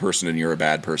 you're a good person and you're a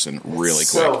bad person really quick.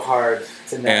 So hard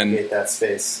to navigate that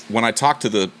space. When I talk to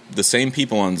the same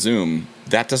people on Zoom,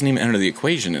 that doesn't even enter the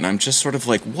equation. And I'm just sort of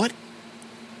like, what?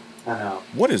 I know.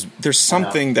 There's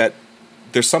something that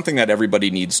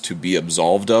everybody needs to be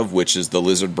absolved of, which is the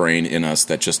lizard brain in us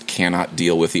that just cannot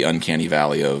deal with the uncanny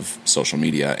valley of social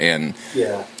media.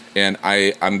 And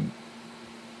I'm,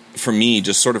 for me,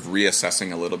 just sort of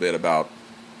reassessing a little bit about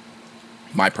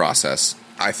my process.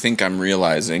 I think I'm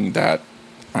realizing that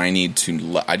I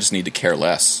just need to care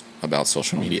less about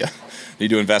social media. I need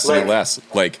to invest in it less.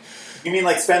 Like, you mean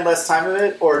like spend less time with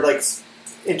it, or like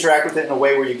interact with it in a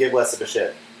way where you give less of a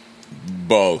shit?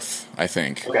 Both, I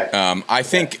think. Okay. I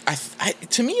think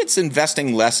to me, it's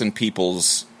investing less in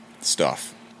people's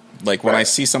stuff. Like when I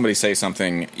see somebody say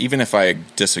something, even if I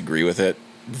disagree with it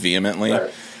vehemently,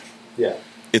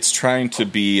 it's trying to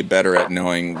be better at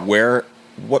knowing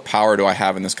what power do I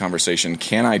have in this conversation?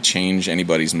 Can I change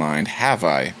anybody's mind? Have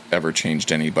I ever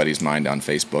changed anybody's mind on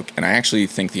Facebook? And I actually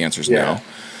think the answer is no.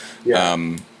 Yeah.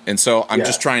 And so I'm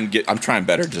just trying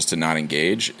better just to not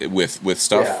engage with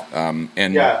stuff.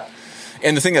 Yeah.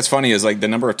 And the thing that's funny is, like, the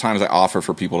number of times I offer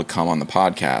for people to come on the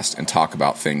podcast and talk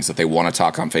about things that they want to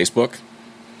talk on Facebook,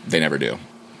 they never do.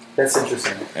 That's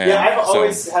interesting. I've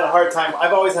always had a hard time.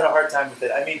 I've always had a hard time with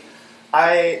it. I mean,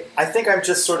 I think I'm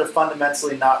just sort of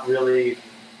fundamentally not really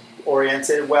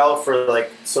oriented well for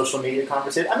like social media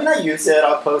conversation. I mean, I use it.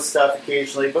 I'll post stuff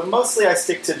occasionally, but mostly I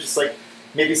stick to just like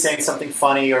maybe saying something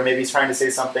funny, or maybe trying to say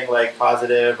something like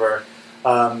positive, or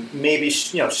maybe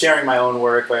sharing my own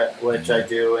work, which I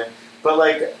do. But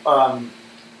like,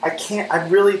 I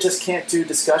really just can't do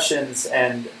discussions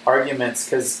and arguments,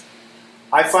 because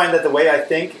I find that the way I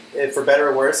think, for better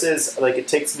or worse, is like it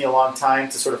takes me a long time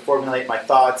to sort of formulate my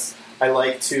thoughts. I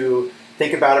like to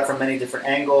think about it from many different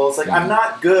angles. Like, I'm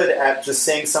not good at just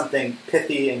saying something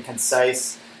pithy and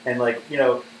concise, and like,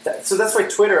 so that's why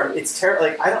Twitter, it's terrible.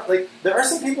 Like, I don't like. There are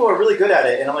some people who are really good at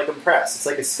it, and I'm like impressed. It's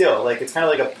like a skill. Like, it's kind of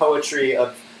like a poetry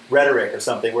of rhetoric or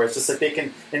something, where it's just like they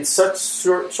can, in such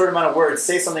short amount of words,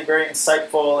 say something very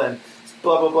insightful and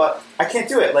blah blah blah. I can't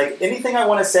do it. Like, anything I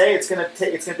want to say, it's gonna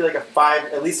be like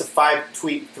at least a 5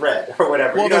 tweet thread or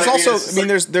whatever. Well, there's also, I mean,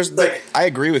 there's like, I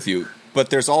agree with you, but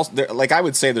there's also like, I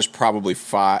would say there's probably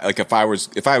 5. Like,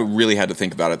 if I really had to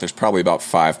think about it, there's probably about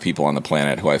 5 people on the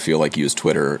planet who I feel like use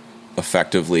Twitter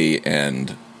effectively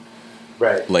and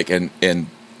and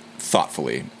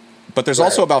thoughtfully. But there's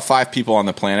also about 5 people on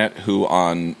the planet who,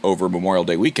 over Memorial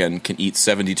Day weekend, can eat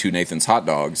 72 Nathan's hot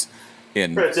dogs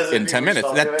in 10 minutes.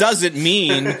 That doesn't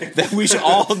mean that we should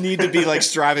all need to be like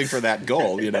striving for that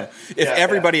goal. If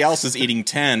everybody else is eating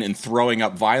 10 and throwing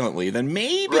up violently, then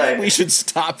maybe we should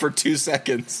stop for 2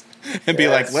 seconds and be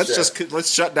like,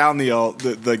 let's shut down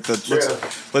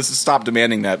let's stop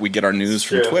demanding that we get our news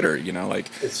from Twitter.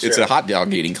 It's a hot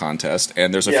dog eating contest,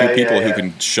 and there's a few people who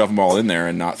can shove them all in there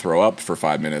and not throw up for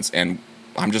 5 minutes, and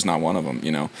I'm just not one of them.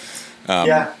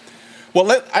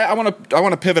 Well, I want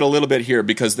to pivot a little bit here,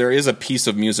 because there is a piece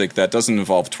of music that doesn't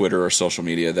involve Twitter or social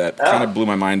media that kind of blew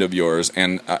my mind of yours,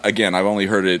 and again, I've only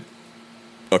heard it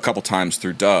a couple times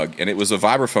through Doug, and it was a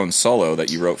vibraphone solo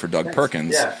that you wrote for Doug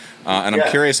Perkins. And I'm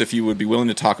curious if you would be willing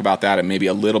to talk about that, and maybe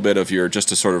a little bit of just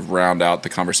to sort of round out the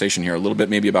conversation here, a little bit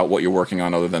maybe about what you're working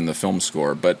on other than the film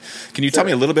score. But can you tell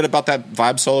me a little bit about that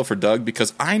vibe solo for Doug?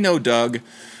 Because I know Doug,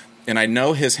 and I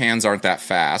know his hands aren't that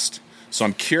fast, so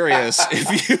I'm curious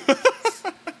if you...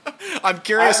 if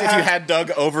you had Doug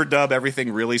overdub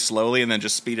everything really slowly and then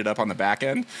just speed it up on the back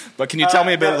end. But can you tell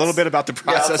me a little bit about the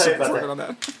process of working on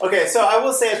that? Okay, so I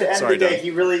will say at the end of the day, Doug. He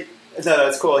really... No,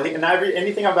 it's cool.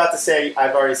 Anything I'm about to say,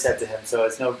 I've already said to him, so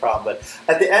it's no problem. But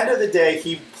at the end of the day,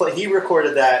 he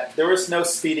recorded that. There was no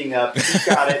speeding up. He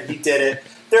got it. He did it.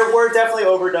 There were definitely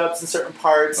overdubs in certain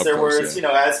parts. There was,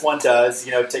 as one does,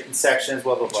 taking sections,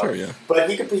 blah, blah, blah. Sure, yeah. But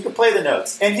he could play the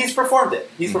notes. And he's performed it.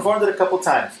 He's performed it a couple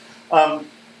times.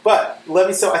 But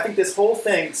I think this whole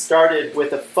thing started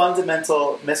with a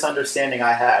fundamental misunderstanding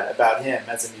I had about him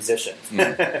as a musician.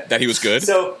 That he was good?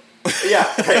 So,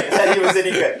 that he was any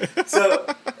good. So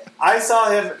I saw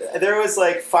him, there was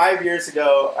like 5 years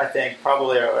ago, I think,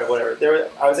 probably, or whatever.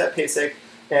 I was at PASIC,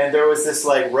 and there was this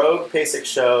like rogue PASIC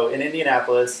show in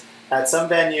Indianapolis, at some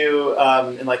venue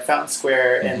in like Fountain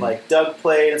Square, and like Doug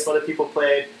played and some other people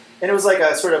played, and it was like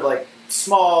a sort of like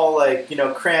small, like, you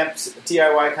know, cramped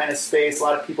DIY kind of space, a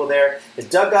lot of people there. And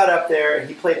Doug got up there and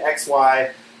he played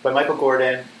XY by Michael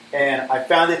Gordon, and I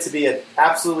found it to be an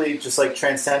absolutely just like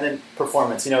transcendent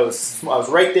performance. You know, I was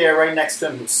right there, right next to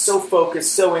him. He was so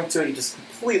focused, so into it. He just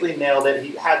completely nailed it.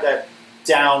 He had that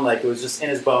down like it was just in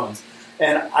his bones.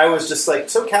 And I was just like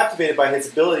so captivated by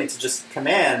his ability to just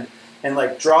command and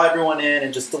like draw everyone in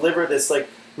and just deliver this like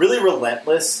really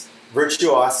relentless,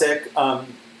 virtuosic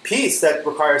piece that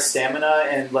requires stamina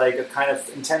and like a kind of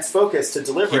intense focus to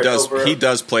deliver He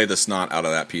does play the snot out of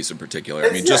that piece in particular.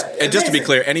 I mean, just to be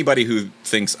clear, anybody who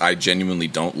thinks I genuinely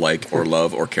don't like or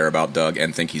love or care about Doug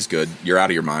and think he's good, you're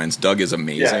out of your minds. Doug is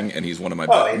amazing, and he's one of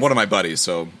my buddies.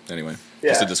 So anyway,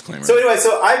 just a disclaimer. So anyway,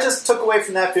 so I just took away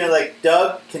from that feeling like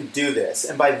Doug can do this,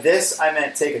 and by this I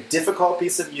meant take a difficult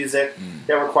piece of music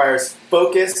that requires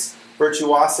focus,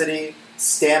 virtuosity,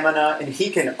 stamina, and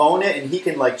he can own it, and he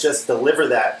can like just deliver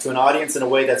that to an audience in a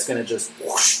way that's going to just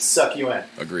whoosh, suck you in.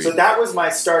 Agreed. So that was my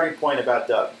starting point about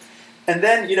Doug. And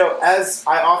then, you know, as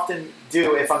I often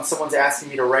do, if someone's asking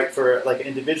me to write for like an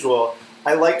individual,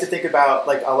 I like to think about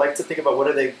what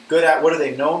are they good at, what are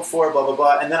they known for, blah blah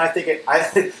blah. And then I think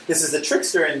this is the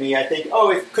trickster in me. I think,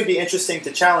 it could be interesting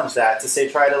to challenge that, to say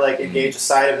try to like engage a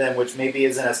side of them which maybe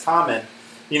isn't as common,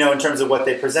 you know, in terms of what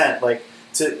they present.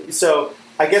 So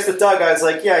I guess with Doug, I was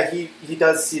like, yeah, he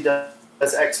does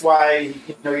XY,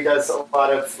 you know, he does a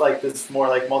lot of like this more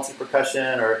like multi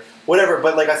percussion or whatever.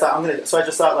 But like I thought I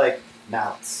just thought like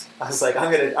mallets. I was like,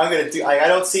 I'm gonna do. I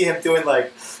don't see him doing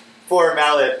like 4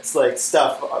 mallets like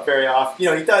stuff very often.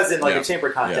 You know, he does in like a chamber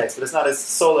context, but it's not his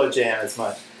solo jam as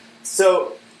much.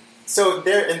 So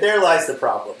there lies the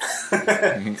problem,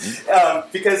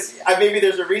 because maybe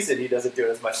there's a reason he doesn't do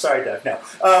it as much. Sorry, Doug. No.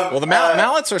 Well, the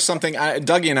mallets are something.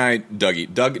 Doug and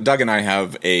I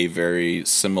have a very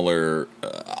similar.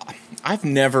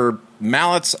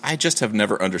 Mallets. I just have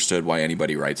never understood why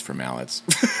anybody writes for mallets.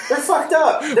 They're fucked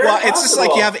up. They're well, it's just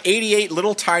like you have 88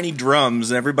 little tiny drums,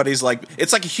 and everybody's like,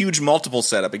 it's like a huge multiple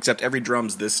setup, except every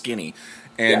drum's this skinny.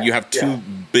 And you have 2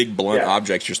 big blunt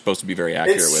objects you're supposed to be very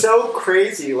accurate with. It's so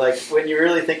crazy, like, when you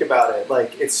really think about it.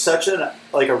 Like, it's such a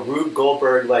Rube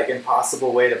Goldberg, like,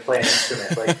 impossible way to play an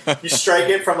instrument. Like, you strike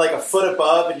it from, like, a foot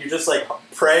above, and you just, like,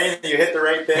 pray and you hit the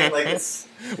right thing. Like, it's...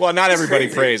 Well, not everybody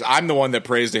prays. I'm the one that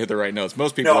prays to hit the right notes.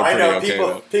 Most people are pretty okay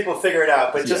with it. People figure it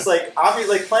out. But just, like,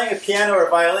 obviously, like, playing a piano or a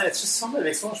violin, it's just something that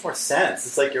makes so much more sense.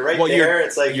 It's like, you're right there.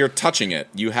 It's like... You're touching it.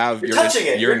 You're touching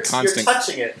it. You're in constant... You're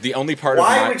touching it. The only part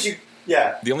Why would you...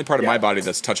 Yeah. The only part of my body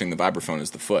that's touching the vibraphone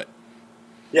is the foot.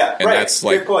 Yeah, and that's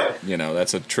like, good point. You know,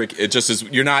 that's a trick. It just is.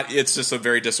 You're not. It's just a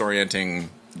very disorienting.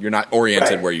 You're not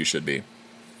oriented where you should be.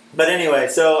 But anyway,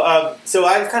 so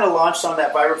I kind of launched on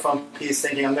that vibraphone piece,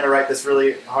 thinking I'm going to write this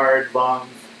really hard, long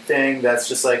thing that's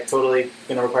just like totally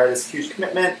going to require this huge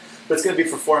commitment, but it's going to be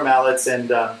for 4 mallets, and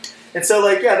so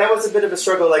like that was a bit of a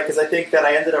struggle, like because I think that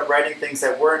I ended up writing things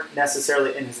that weren't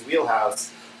necessarily in his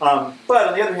wheelhouse. But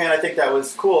on the other hand, I think that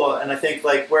was cool, and I think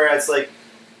like whereas like,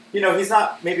 you know, he's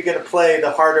not maybe going to play the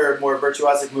harder, more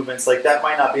virtuosic movements. Like that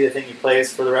might not be the thing he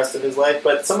plays for the rest of his life,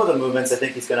 but some of the movements I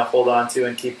think he's going to hold on to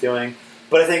and keep doing.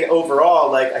 But I think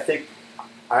overall, like I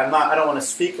don't want to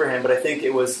speak for him, but I think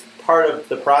it was part of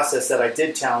the process that I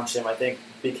did challenge him. I think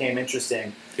became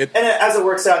interesting, and as it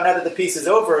works out, now that the piece is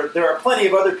over, there are plenty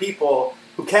of other people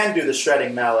who can do the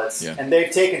shredding mallets, and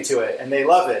they've taken to it and they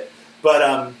love it.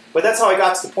 But that's how I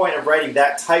got to the point of writing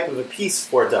that type of a piece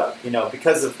for Doug, you know,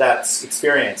 because of that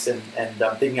experience and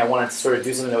thinking I wanted to sort of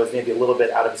do something that was maybe a little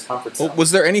bit out of his comfort zone. Well,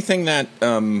 was there anything that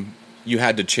you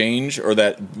had to change, or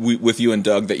that with you and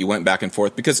Doug that you went back and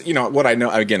forth? Because, you know, what I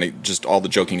know, again, just all the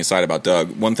joking aside about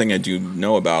Doug, one thing I do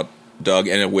know about Doug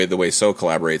and the way So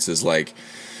collaborates is like,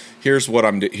 here's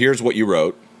what you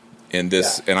wrote. And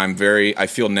this, and I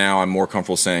feel now I'm more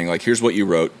comfortable saying, like, here's what you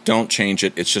wrote. Don't change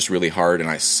it. It's just really hard, and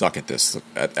I suck at this.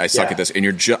 I suck at this, and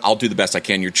I'll do the best I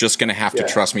can. You're just going to have to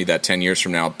trust me that 10 years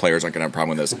from now, players aren't going to have a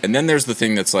problem with this. And then there's the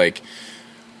thing that's like,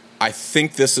 I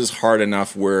think this is hard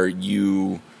enough where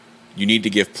you need to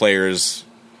give players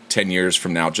 10 years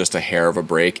from now just a hair of a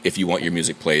break if you want your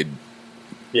music played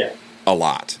a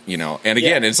lot, you know. And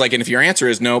again, it's like, and if your answer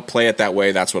is no, play it that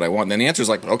way, that's what I want, then the answer is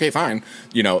like, okay, fine,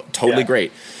 you know, totally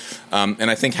great.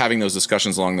 And I think having those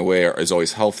discussions along the way is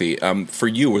always healthy. For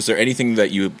you, was there anything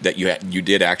that you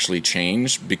did actually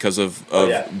change because of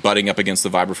butting up against the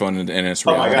vibraphone and its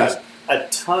realities? Oh my God, a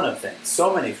ton of things,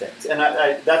 so many things, and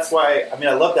that's why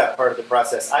I love that part of the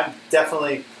process. I'm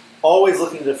definitely always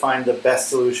looking to find the best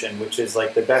solution, which is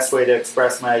like the best way to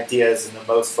express my ideas in the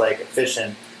most like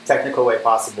efficient, technical way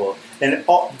possible. And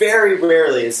very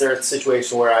rarely is there a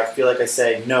situation where I feel like I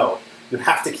say, no, you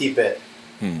have to keep it.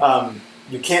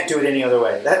 You can't do it any other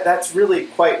way. That's really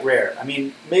quite rare. I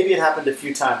mean, maybe it happened a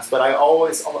few times, but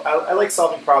I like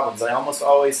solving problems. I almost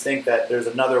always think that there's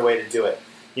another way to do it,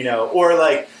 or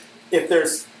like if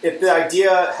the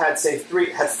idea had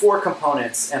four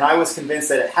components and I was convinced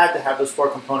that it had to have those four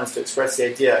components to express the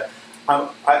idea,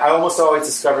 I almost always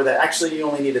discover that actually you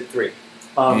only needed three,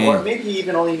 or maybe you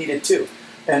even only needed two.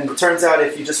 And it turns out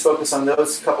if you just focus on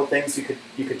those couple things,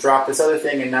 you could drop this other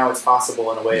thing, and now it's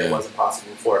possible in a way it wasn't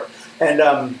possible before. And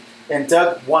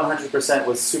Doug 100%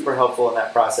 was super helpful in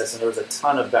that process, and there was a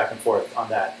ton of back and forth on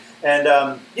that. And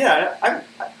I'm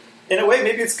in a way,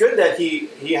 maybe it's good that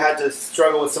he had to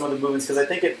struggle with some of the movements, because I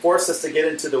think it forced us to get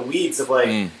into the weeds of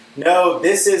no,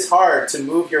 this is hard to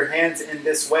move your hands in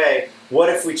this way. What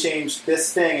if we changed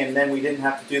this thing and then we didn't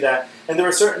have to do that? And there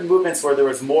were certain movements where there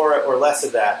was more or less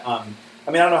of that.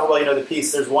 I don't know how well you know the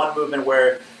piece. There's one movement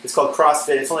where it's called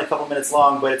CrossFit. It's only a couple minutes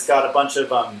long, but it's got a bunch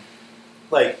of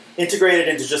integrated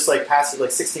into just passive,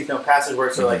 16th note passage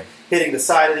work. So hitting the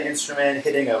side of the instrument,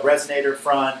 hitting a resonator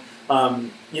front,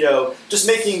 just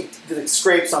making the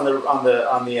scrapes on the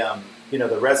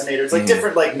the resonators,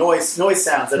 different noise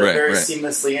sounds that are very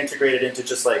seamlessly integrated into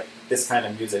just this kind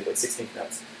of music, 16th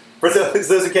notes. For those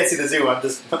who can't see the Zoom, I'm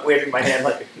just waving my hand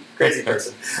like a crazy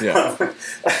person.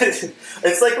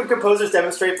 It's like when composers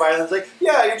demonstrate violins,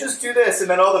 you just do this, and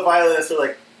then all the violinists are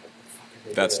like,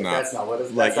 that's not what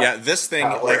is this thing.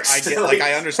 I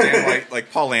I understand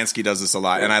Paul Lansky does this a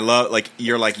lot, and I love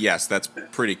you're yes, that's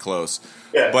pretty close.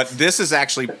 Yeah. But this is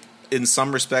actually, in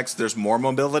some respects, there's more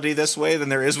mobility this way than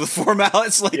there is with four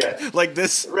mallets. Like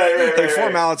this,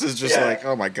 four mallets is just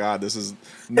oh my god, this is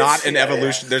not an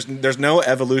evolution. Yeah. There's no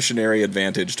evolutionary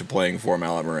advantage to playing four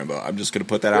mallet marimba. I'm just going to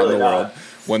put that out in the world.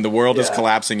 When the world is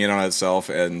collapsing in on itself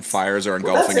and fires are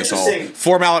engulfing us all,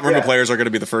 four mallet marimba players are going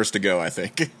to be the first to go, I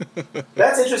think.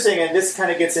 That's interesting, and this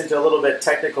kind of gets into a little bit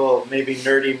technical, maybe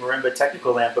nerdy marimba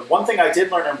technical land. But one thing I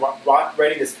did learn in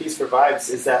writing this piece for Vibes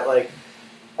is that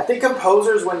I think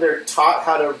composers, when they're taught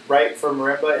how to write for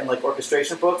marimba in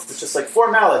orchestration books, it's just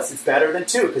four mallets. It's better than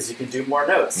two because you can do more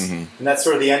notes, and that's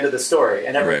sort of the end of the story.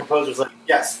 And every composer's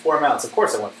yes, four mallets. Of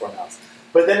course, I want four mallets.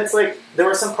 But then it's there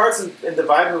were some parts in the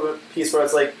Vibe movement piece where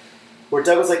where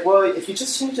Doug was well, if you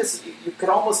just change this, you could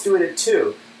almost do it in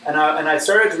two. And I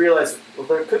started to realize, well,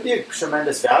 there could be a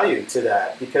tremendous value to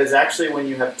that, because actually, when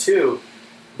you have two,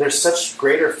 there's such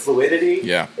greater fluidity.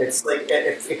 Yeah, it's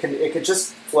it can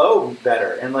just flow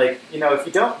better. And if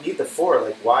you don't need the four,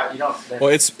 why you don't? Well,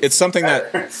 it's something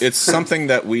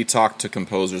that we talk to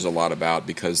composers a lot about,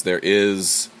 because there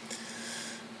is.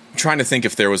 I'm trying to think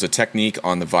if there was a technique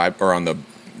on the vibe or on the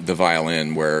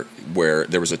violin where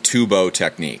there was a two bow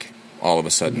technique. All of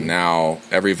a sudden, now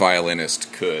every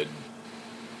violinist could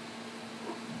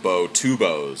bow two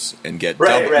bows and get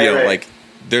double.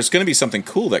 There's going to be something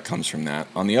cool that comes from that.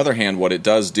 On the other hand, what it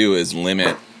does do is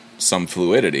limit some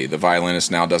fluidity. The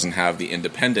violinist now doesn't have the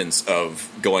independence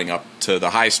of going up to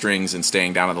the high strings and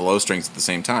staying down at the low strings at the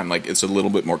same time. It's a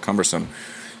little bit more cumbersome.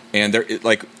 And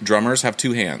drummers have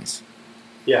two hands.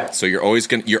 Yeah. So you're always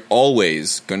going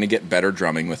to get better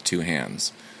drumming with two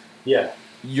hands. Yeah.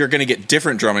 You're going to get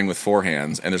different drumming with four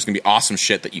hands, and there's going to be awesome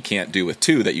shit that you can't do with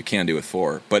two that you can do with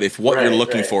four. But if what you're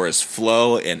looking for is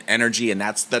flow and energy, and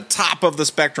that's the top of the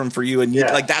spectrum for you, and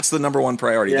that's the number one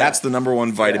priority. That's the number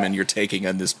one vitamin you're taking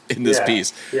in this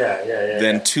piece.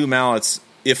 Then two mallets,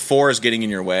 if four is getting in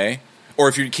your way, or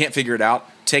if you can't figure it out,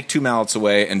 take two mallets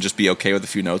away and just be okay with a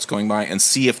few notes going by and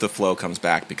see if the flow comes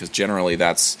back, because generally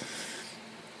that's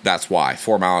why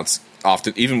four mallets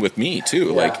often, even with me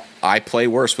too, I play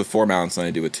worse with four mallets than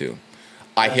I do with two.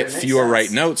 I hit fewer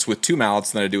right notes with two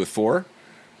mallets than I do with four.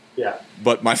 Yeah.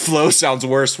 But my flow sounds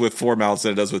worse with four mallets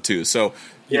than it does with two. So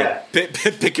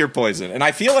pick your poison. And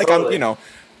I feel like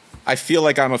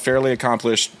I'm a fairly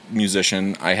accomplished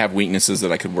musician. I have weaknesses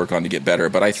that I could work on to get better,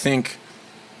 but I think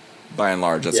by and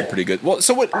large that's a pretty good. Well,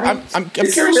 so what? I'm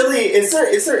curious.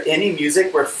 Is there any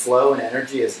music where flow and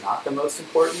energy is not the most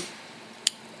important?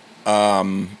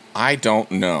 I don't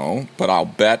know, but I'll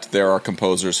bet there are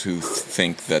composers who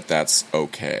think that that's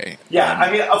okay.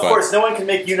 Yeah, of course, no one can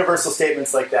make universal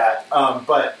statements like that.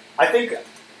 But I think,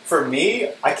 for me,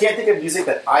 I can't think of music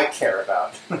that I care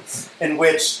about in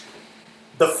which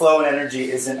the flow and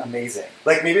energy isn't amazing.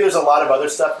 Maybe there's a lot of other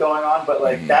stuff going on, but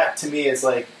that to me is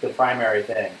the primary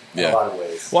thing in a lot of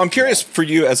ways. Well, I'm curious for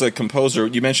you as a composer.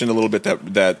 You mentioned a little bit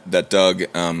that Doug,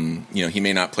 he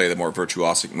may not play the more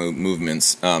virtuosic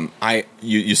movements.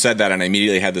 You said that, and I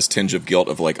immediately had this tinge of guilt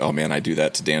of oh man, I do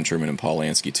that to Dan Truman and Paul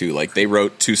Lansky too. They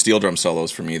wrote two steel drum solos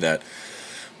for me that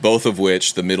both of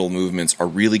which the middle movements are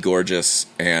really gorgeous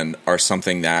and are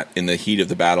something that in the heat of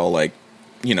the battle, like,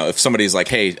 you know, if somebody's like,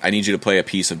 hey, I need you to play a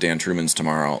piece of Dan Truman's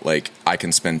tomorrow, like, I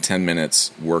can spend 10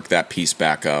 minutes, work that piece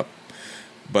back up.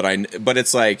 But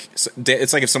it's like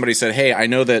if somebody said, hey, I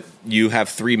know that you have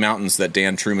 3 mountains that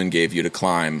Dan Truman gave you to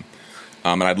climb,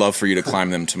 and I'd love for you to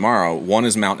climb them tomorrow. One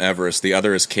is Mount Everest, the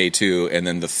other is K2, and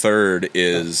then the third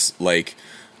is like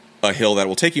a hill that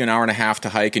will take you an hour and a half to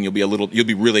hike, and you'll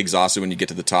be really exhausted when you get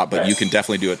to the top, but you can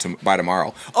definitely do it by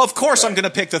tomorrow. Of course, I'm going to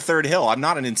pick the third hill. I'm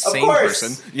not an insane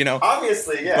person, you know.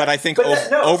 Obviously, yeah. But I think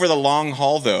over the long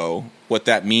haul, though, what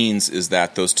that means is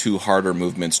that those 2 harder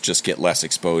movements just get less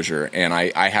exposure. And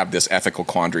I have this ethical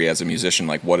quandary as a musician,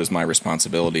 like, what is my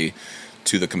responsibility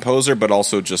to the composer, but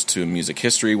also just to music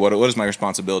history? What is my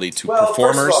responsibility to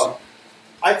performers? First of all,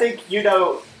 I think, you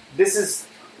know, this is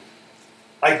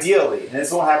ideally, and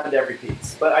this won't happen to every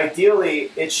piece, but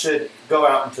ideally it should go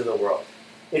out into the world.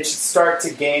 It should start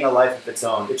to gain a life of its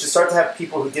own. It should start to have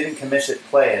people who didn't commission it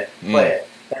play it,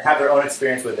 and have their own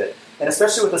experience with it. And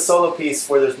especially with a solo piece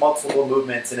where there's multiple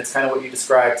movements and it's kind of what you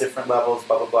described, different levels,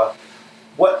 blah, blah, blah.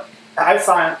 What I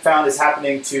found is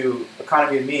happening to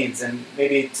Economy of Means, and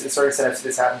maybe to a certain extent I've seen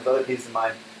this happen with other pieces of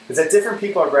mine, is that different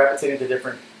people are gravitating to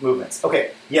different movements.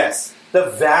 Okay, yes, the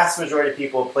vast majority of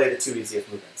people play the 2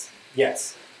 easiest movements.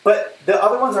 Yes. But the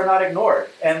other ones are not ignored.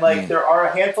 And, like, there are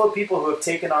a handful of people who have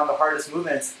taken on the hardest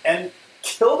movements and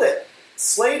killed it,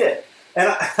 slayed it. And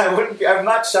I'm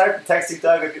not shy from texting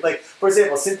Doug. Like, for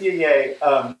example, Cynthia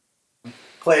Ye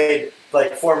played,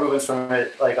 like, 4 movements from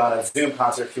it, like, on a Zoom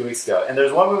concert a few weeks ago. And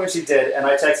there's one movement she did, and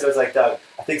I texted, I was like, Doug,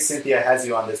 I think Cynthia has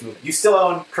you on this movement. You still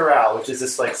own Corral, which is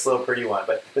this, like, slow, pretty one.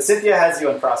 But Cynthia has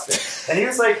you on CrossFit. And he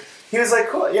was like,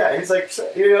 cool, yeah. He was like,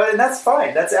 you know, and that's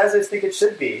fine. That's as I think it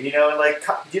should be, you know. And like,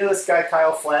 do you know this guy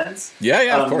Kyle Flens?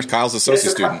 Yeah, of course. Kyle's a soci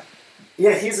student.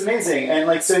 Yeah, he's amazing. And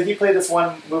like, so he played this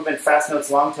one movement, Fast Notes,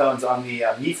 Long Tones, on the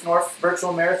Meath North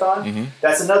Virtual Marathon. Mm-hmm.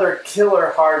 That's another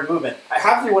killer hard movement. I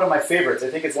have to be one of my favorites. I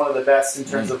think it's one of the best in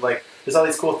terms of like, there's all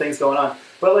these cool things going on.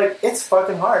 But like, it's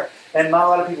fucking hard, and not a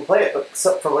lot of people play it. But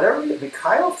for whatever reason,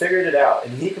 Kyle figured it out,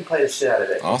 and he can play the shit out of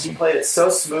it. Awesome. He played it so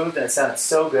smooth, and it sounded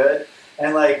so good,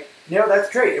 and like. You know,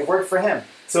 that's great. It worked for him.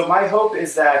 So my hope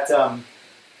is that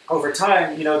over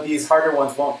time, you know, these harder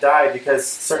ones won't die because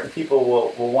certain people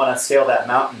will want to scale that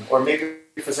mountain. Or maybe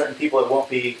for certain people it won't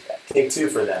be K2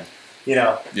 for them. You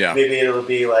know, maybe it'll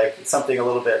be like something a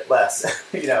little bit less,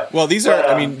 you know. Well, these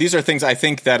are things I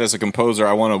think that as a composer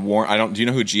I want to warn. Do you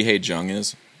know who Jihye Jung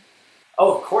is?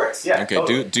 Oh, of course, yeah. Okay,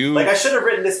 totally. do like I should have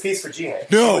written this piece for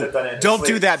Jihye. No, don't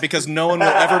do that because no one will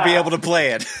ever be able to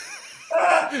play it.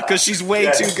 Because she's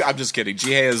way too good. I'm just kidding.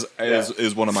 Jihye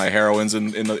is one of my heroines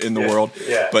in the world.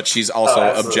 Yeah. But she's also,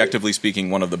 objectively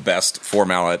speaking, one of the best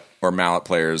mallet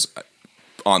players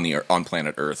on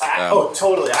planet Earth.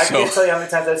 Totally. I can't tell you how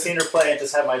many times I've seen her play and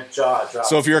just have my jaw drop.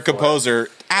 So if you're a composer,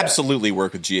 absolutely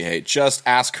work with Jihye. Just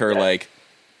ask her, like,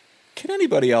 can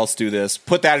anybody else do this?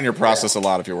 Put that in your process a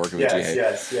lot if you're working with Jihye.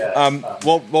 Yes.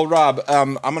 Well, Rob,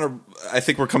 I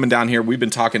think we're coming down here. We've been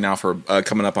talking now for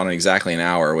coming up on exactly an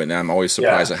hour, and I'm always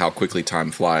surprised at how quickly time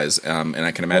flies. And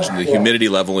I can imagine the humidity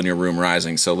level in your room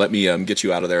rising. So let me get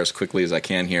you out of there as quickly as I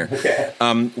can here. Okay.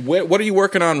 What are you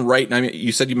working on right now? I mean,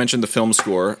 you said you mentioned the film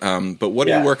score, but what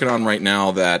are you working on right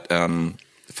now that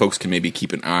folks can maybe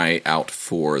keep an eye out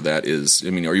for? That is, I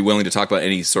mean, are you willing to talk about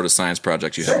any sort of science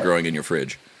projects you have growing in your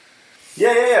fridge?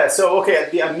 Yeah. So,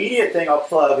 the immediate thing I'll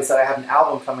plug is that I have an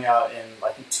album coming out in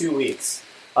like 2 weeks,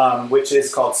 which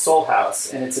is called Soul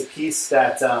House, and it's a piece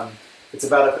that it's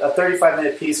about a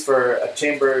 35-minute piece for a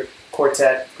chamber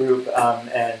quartet group,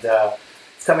 and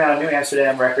it's coming out on New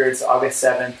Amsterdam Records August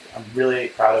 7th. I'm really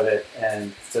proud of it,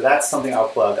 and so that's something I'll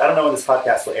plug. I don't know when this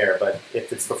podcast will air, but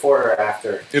if it's before or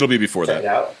after, it'll be before that. Check it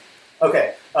out.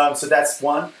 Okay, so that's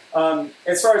one.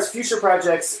 As far as future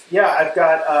projects, I've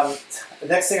got the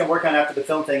next thing I'm working on after the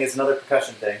film thing is another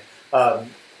percussion thing.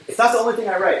 It's not the only thing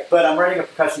I write, but I'm writing a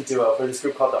percussion duo for this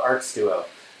group called the Arcs Duo.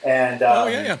 And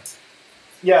thinking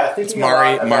it's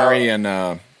Mari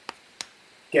and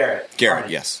Garrett. Arnie.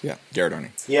 Yes, Garrett Arnie.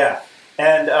 Yeah,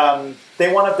 and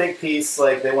they want a big piece,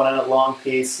 like they want a long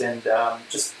piece, and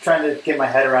just trying to get my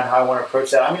head around how I want to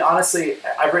approach that. I mean, honestly,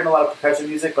 I've written a lot of percussion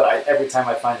music, but every time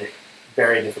I find it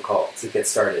very difficult to get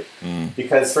started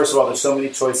because, first of all, there's so many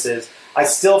choices. I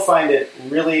still find it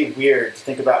really weird to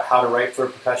think about how to write for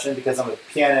percussion because I'm a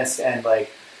pianist, and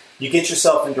like you get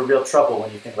yourself into real trouble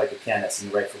when you think like a pianist and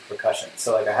you write for percussion.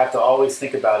 So like I have to always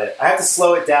think about it. I have to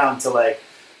slow it down to like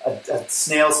a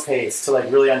snail's pace to like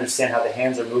really understand how the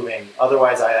hands are moving.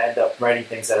 Otherwise, I end up writing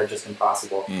things that are just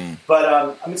impossible.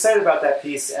 But I'm excited about that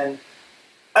piece, and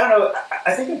I don't know.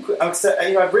 I think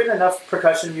I've written enough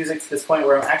percussion music to this point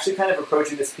where I'm actually kind of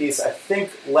approaching this piece. I think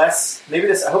less. Maybe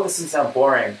this. I hope this doesn't sound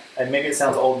boring, and maybe it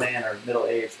sounds old man or middle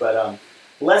aged, but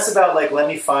less about like let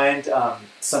me find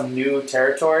some new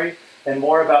territory, and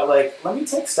more about like let me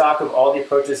take stock of all the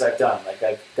approaches I've done. Like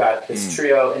I've got this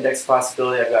trio, Index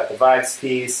Possibility. I've got the Vibes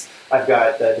piece. I've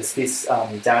got this piece,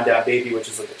 Down Down Baby, which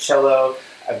is like a cello.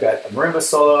 I've got a marimba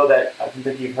solo that I don't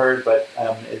think you've heard, but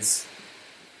is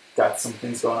got some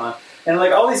things going on, and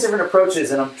like all these different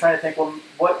approaches, and I'm trying to think, well,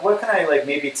 what can I like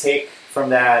maybe take from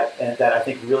that, and that I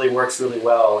think really works really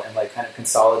well, and like kind of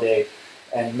consolidate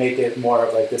and make it more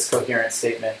of like this coherent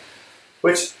statement.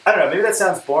 Which I don't know, maybe that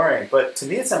sounds boring, but to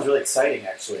me it sounds really exciting.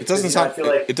 Actually, it doesn't sound. I feel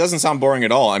like it doesn't sound boring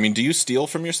at all. I mean, do you steal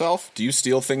from yourself? Do you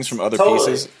steal things from other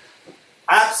pieces?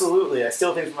 Absolutely, I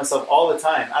steal things from myself all the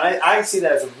time, and I see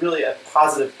that as a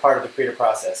positive part of the creative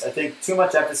process. I think too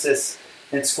much emphasis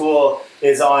in school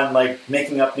is on like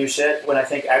making up new shit, when I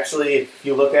think actually if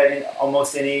you look at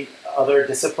almost any other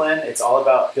discipline, it's all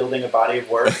about building a body of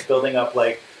work, building up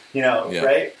like,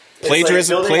 right?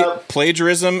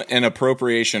 Plagiarism and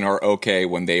appropriation are okay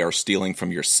when they are stealing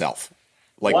from yourself.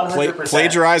 Like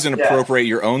plagiarize and appropriate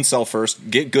your own self first.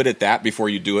 Get good at that before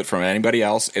you do it from anybody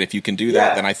else. And if you can do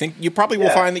that, then I think you probably will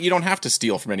find that you don't have to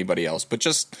steal from anybody else, but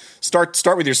just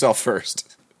start with yourself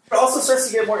first. It also starts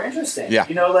to get more interesting. Yeah.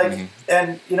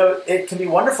 And it can be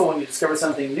wonderful when you discover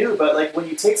something new, but like when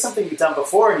you take something you've done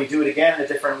before and you do it again in a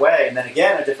different way, and then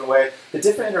again in a different way, the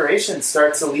different iterations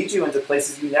start to lead you into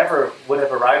places you never would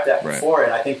have arrived at before,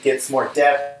 and I think gets more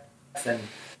depth, and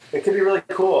it could be really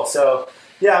cool. So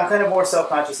yeah, I'm kind of more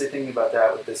self-consciously thinking about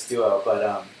that with this duo,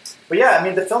 but yeah, I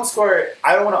mean, the film score,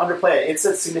 I don't want to underplay it. It's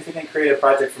a significant creative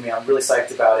project for me. I'm really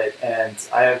psyched about it, and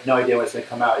I have no idea when it's going to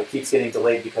come out. It keeps getting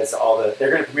delayed because they're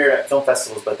going to premiere at film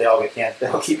festivals, but they'll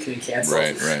keep getting canceled.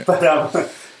 Right.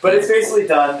 But it's basically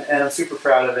done, and I'm super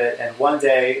proud of it. And one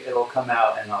day it'll come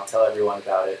out, and I'll tell everyone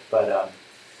about it. But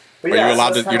yeah,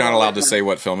 you're not allowed to say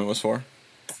what film it was for?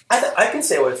 I can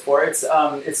say what it's for. It's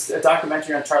a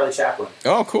documentary on Charlie Chaplin.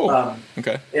 Oh, cool.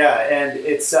 Okay. Yeah, and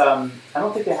it's I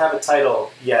don't think they have a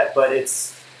title yet, but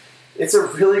it's a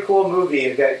really cool movie.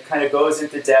 It kind of goes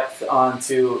into depth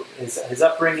onto his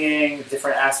upbringing,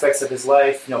 different aspects of his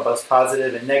life, both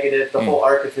positive and negative, the whole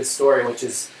arc of his story, which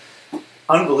is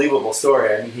unbelievable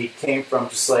story. I mean, he came from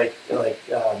just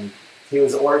he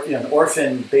was an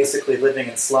orphan, basically living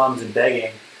in slums and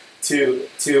begging, to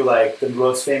like the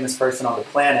most famous person on the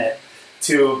planet,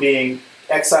 to being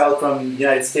exiled from the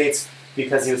United States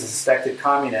because he was a suspected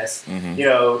communist,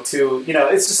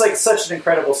 it's just like such an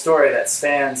incredible story that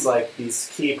spans like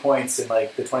these key points in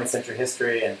like the 20th century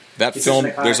history. And that film,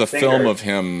 there's a film of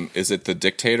him, is it The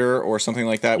Dictator or something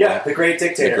like that? Yeah, The Great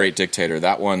Dictator. The Great Dictator.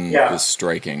 That one is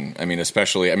striking. I mean, I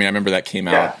remember that came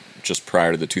out just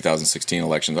prior to the 2016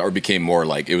 elections, or became more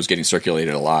like, it was getting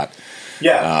circulated a lot. Or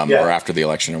after the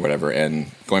election or whatever, and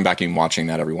going back and watching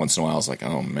that every once in a while, I was like,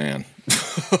 oh man,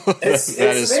 that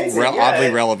is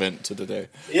oddly relevant to today.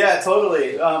 Yeah,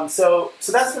 totally. So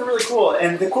that's been really cool,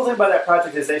 and the cool thing about that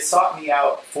project is they sought me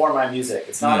out for my music.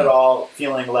 It's not at all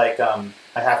feeling like I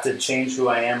have to change who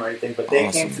I am or anything, but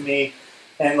they came to me,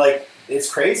 and like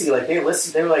it's crazy. Like they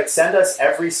listened, they were like, send us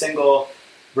every single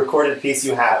recorded piece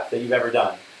you have that you've ever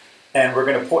done, and we're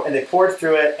gonna pour. And they poured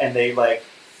through it, and they like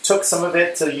took some of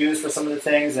it to use for some of the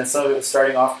things, and some of it was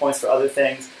starting off points for other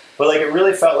things. But like it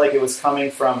really felt like it was coming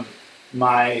from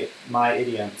my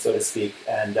idiom, so to speak.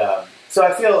 And so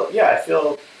I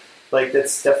feel like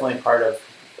that's definitely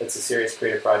it's a serious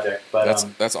creative project. But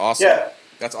that's awesome. Yeah.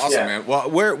 That's awesome, man. Well,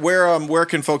 where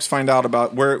can folks find out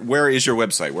about where is your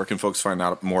website? Where can folks find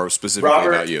out more specifically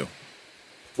about you?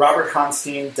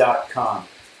 RobertHonstein.com.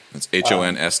 That's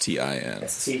HONSTIN.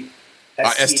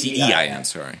 STEIN.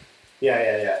 Sorry.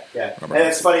 Yeah. And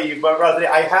it's funny,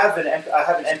 I have an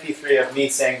MP3 of me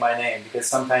saying my name because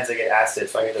sometimes I get asked it,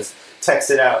 so I can just text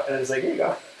it out, and it's like, here you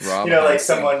go. Like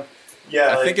someone.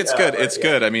 Yeah, I think it's good. It's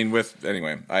good. I mean, I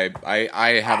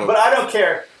have. But I don't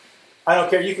care.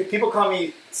 People call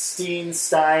me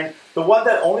Stein. The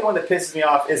only one that pisses me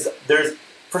off is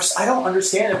I don't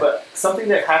understand it, but something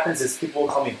that happens is people will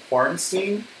call me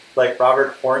Hornstein, like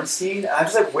Robert Hornstein. And I'm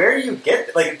just like, where do you get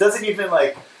it? Like, it doesn't even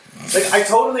like I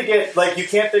totally get, like, you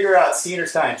can't figure out Stein or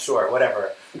Stein, sure,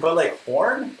 whatever. But like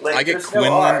Horn, like I get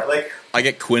Quinlan. No R. Like I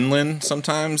get Quinlan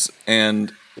sometimes,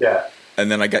 and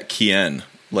then I got Kien.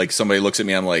 Like somebody looks at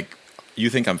me, I'm like, you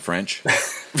think I'm French?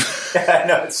 I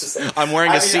know, it's just like, I'm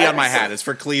wearing a C on my hat. It's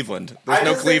for Cleveland. There's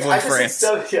no Cleveland, France.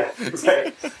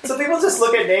 Right. So people just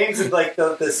look at names and like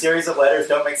the series of letters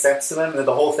don't make sense to them, and then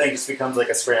the whole thing just becomes like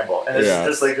a scramble. And it's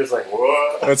just like,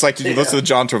 whoa. It's like, did you listen to the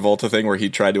John Travolta thing where he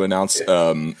tried to announce,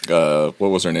 what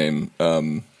was her name,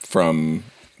 from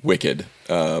Wicked?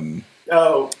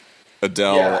 Adele.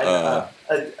 Yeah,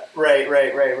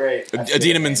 right.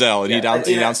 Idina Menzel, and he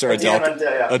announced her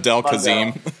Adele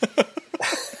Kazim.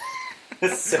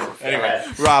 So anyway,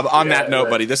 Rob, on that note,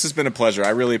 buddy, this has been a pleasure. I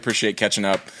really appreciate catching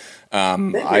up.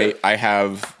 I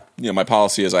have, my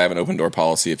policy is I have an open door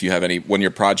policy. If you have when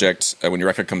your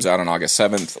record comes out on August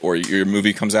 7th or your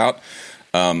movie comes out,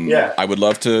 I would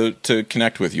love to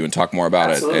connect with you and talk more about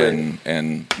it.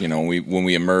 And when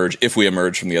we emerge, if we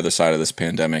emerge from the other side of this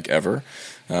pandemic ever,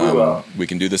 we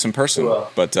can do this in person.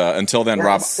 But until then,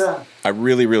 Rob, I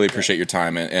really, really appreciate your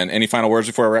time. And any final words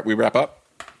before we wrap up?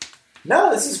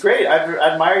 No, this is great. I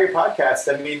admire your podcast.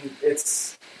 I mean,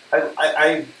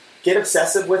 I get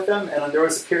obsessive with them, and there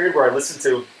was a period where I listened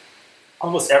to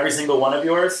almost every single one of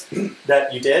yours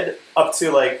that you did, up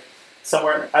to like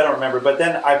somewhere, I don't remember, but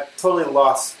then I totally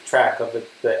lost track of the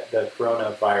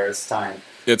coronavirus time.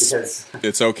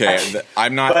 It's okay.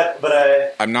 I'm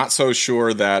not so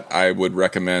sure that I would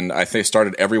recommend. I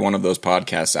started every one of those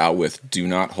podcasts out with "Do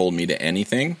not hold me to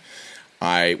anything."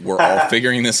 We're all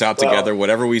figuring this out together.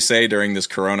 Whatever we say during this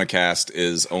Corona cast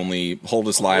is only hold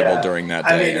us liable during that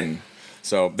day. And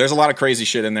so there's a lot of crazy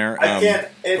shit in there. I can't.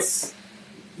 It's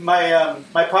my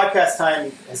podcast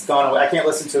time has gone away. I can't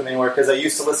listen to them anymore because I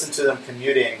used to listen to them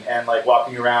commuting and like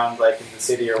walking around like in the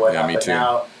city or whatnot. Yeah, me too.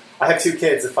 Now I have two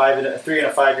kids, a 3 and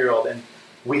a 5-year-old, and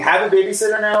we have a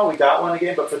babysitter now. We got one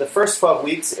again, but for the first 12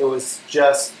 weeks, it was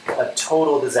just a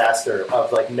total disaster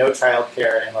of like no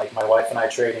childcare and like my wife and I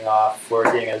trading off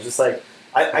working. It was just like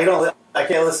I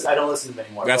can't listen. I don't listen to them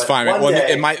anymore. That's fine.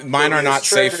 Mine are not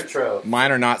safe.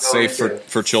 Mine are not safe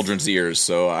for children's ears,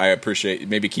 so I appreciate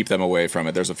maybe keep them away from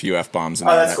it. There's a few F-bombs in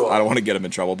there. That's cool. I don't want to get them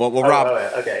in trouble. But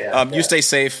Rob, you stay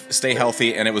safe, stay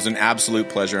healthy, and it was an absolute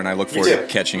pleasure. And I look forward to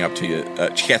catching up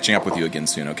with you again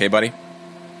soon. Okay, buddy.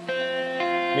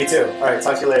 Me too. All right,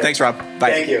 talk to you later. Thanks, Rob.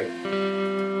 Bye. Thank you.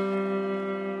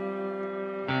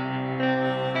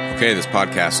 Okay, this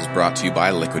podcast is brought to you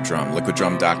by Liquid Drum.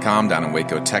 LiquidDrum.com down in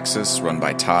Waco, Texas, run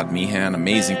by Todd Meehan.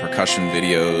 Amazing percussion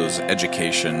videos,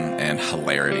 education, and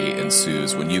hilarity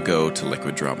ensues when you go to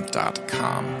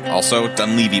LiquidDrum.com. Also,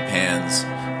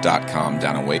 DunleavyPans.com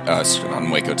down in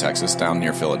Waco, Texas, down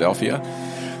near Philadelphia.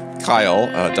 Kyle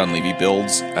Dunleavy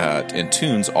builds and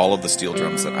tunes all of the steel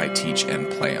drums that I teach and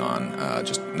play on,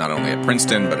 just not only at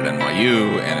Princeton, but at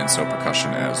NYU and in So Percussion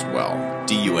as well.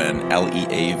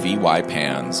 DUNLEAVY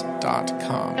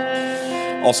Pans.com.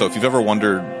 Also, if you've ever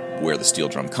wondered where the steel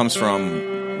drum comes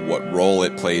from, what role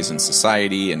it plays in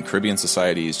society and Caribbean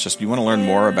societies, just you want to learn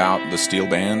more about the steel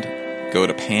band, go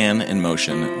to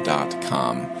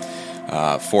paninmotion.com.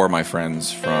 Four of my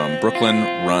friends from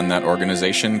Brooklyn run that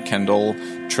organization: Kendall,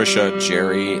 Trisha,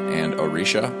 Jerry, and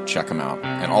Orisha. Check them out.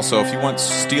 And also, if you want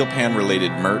steel pan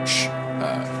related merch,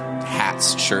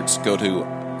 hats, shirts, go to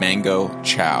Mango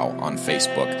Chow on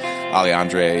Facebook.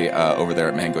 Alejandre over there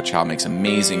at Mango Chow makes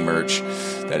amazing merch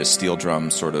that is steel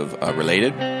drum sort of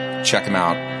related. Check them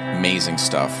out. Amazing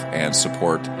stuff, and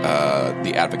support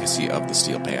the advocacy of the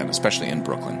steel pan, especially in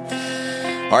Brooklyn.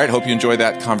 All right, hope you enjoyed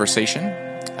that conversation.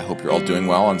 I hope you're all doing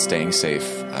well and staying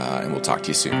safe, and we'll talk to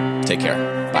you soon. Take care.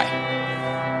 Bye.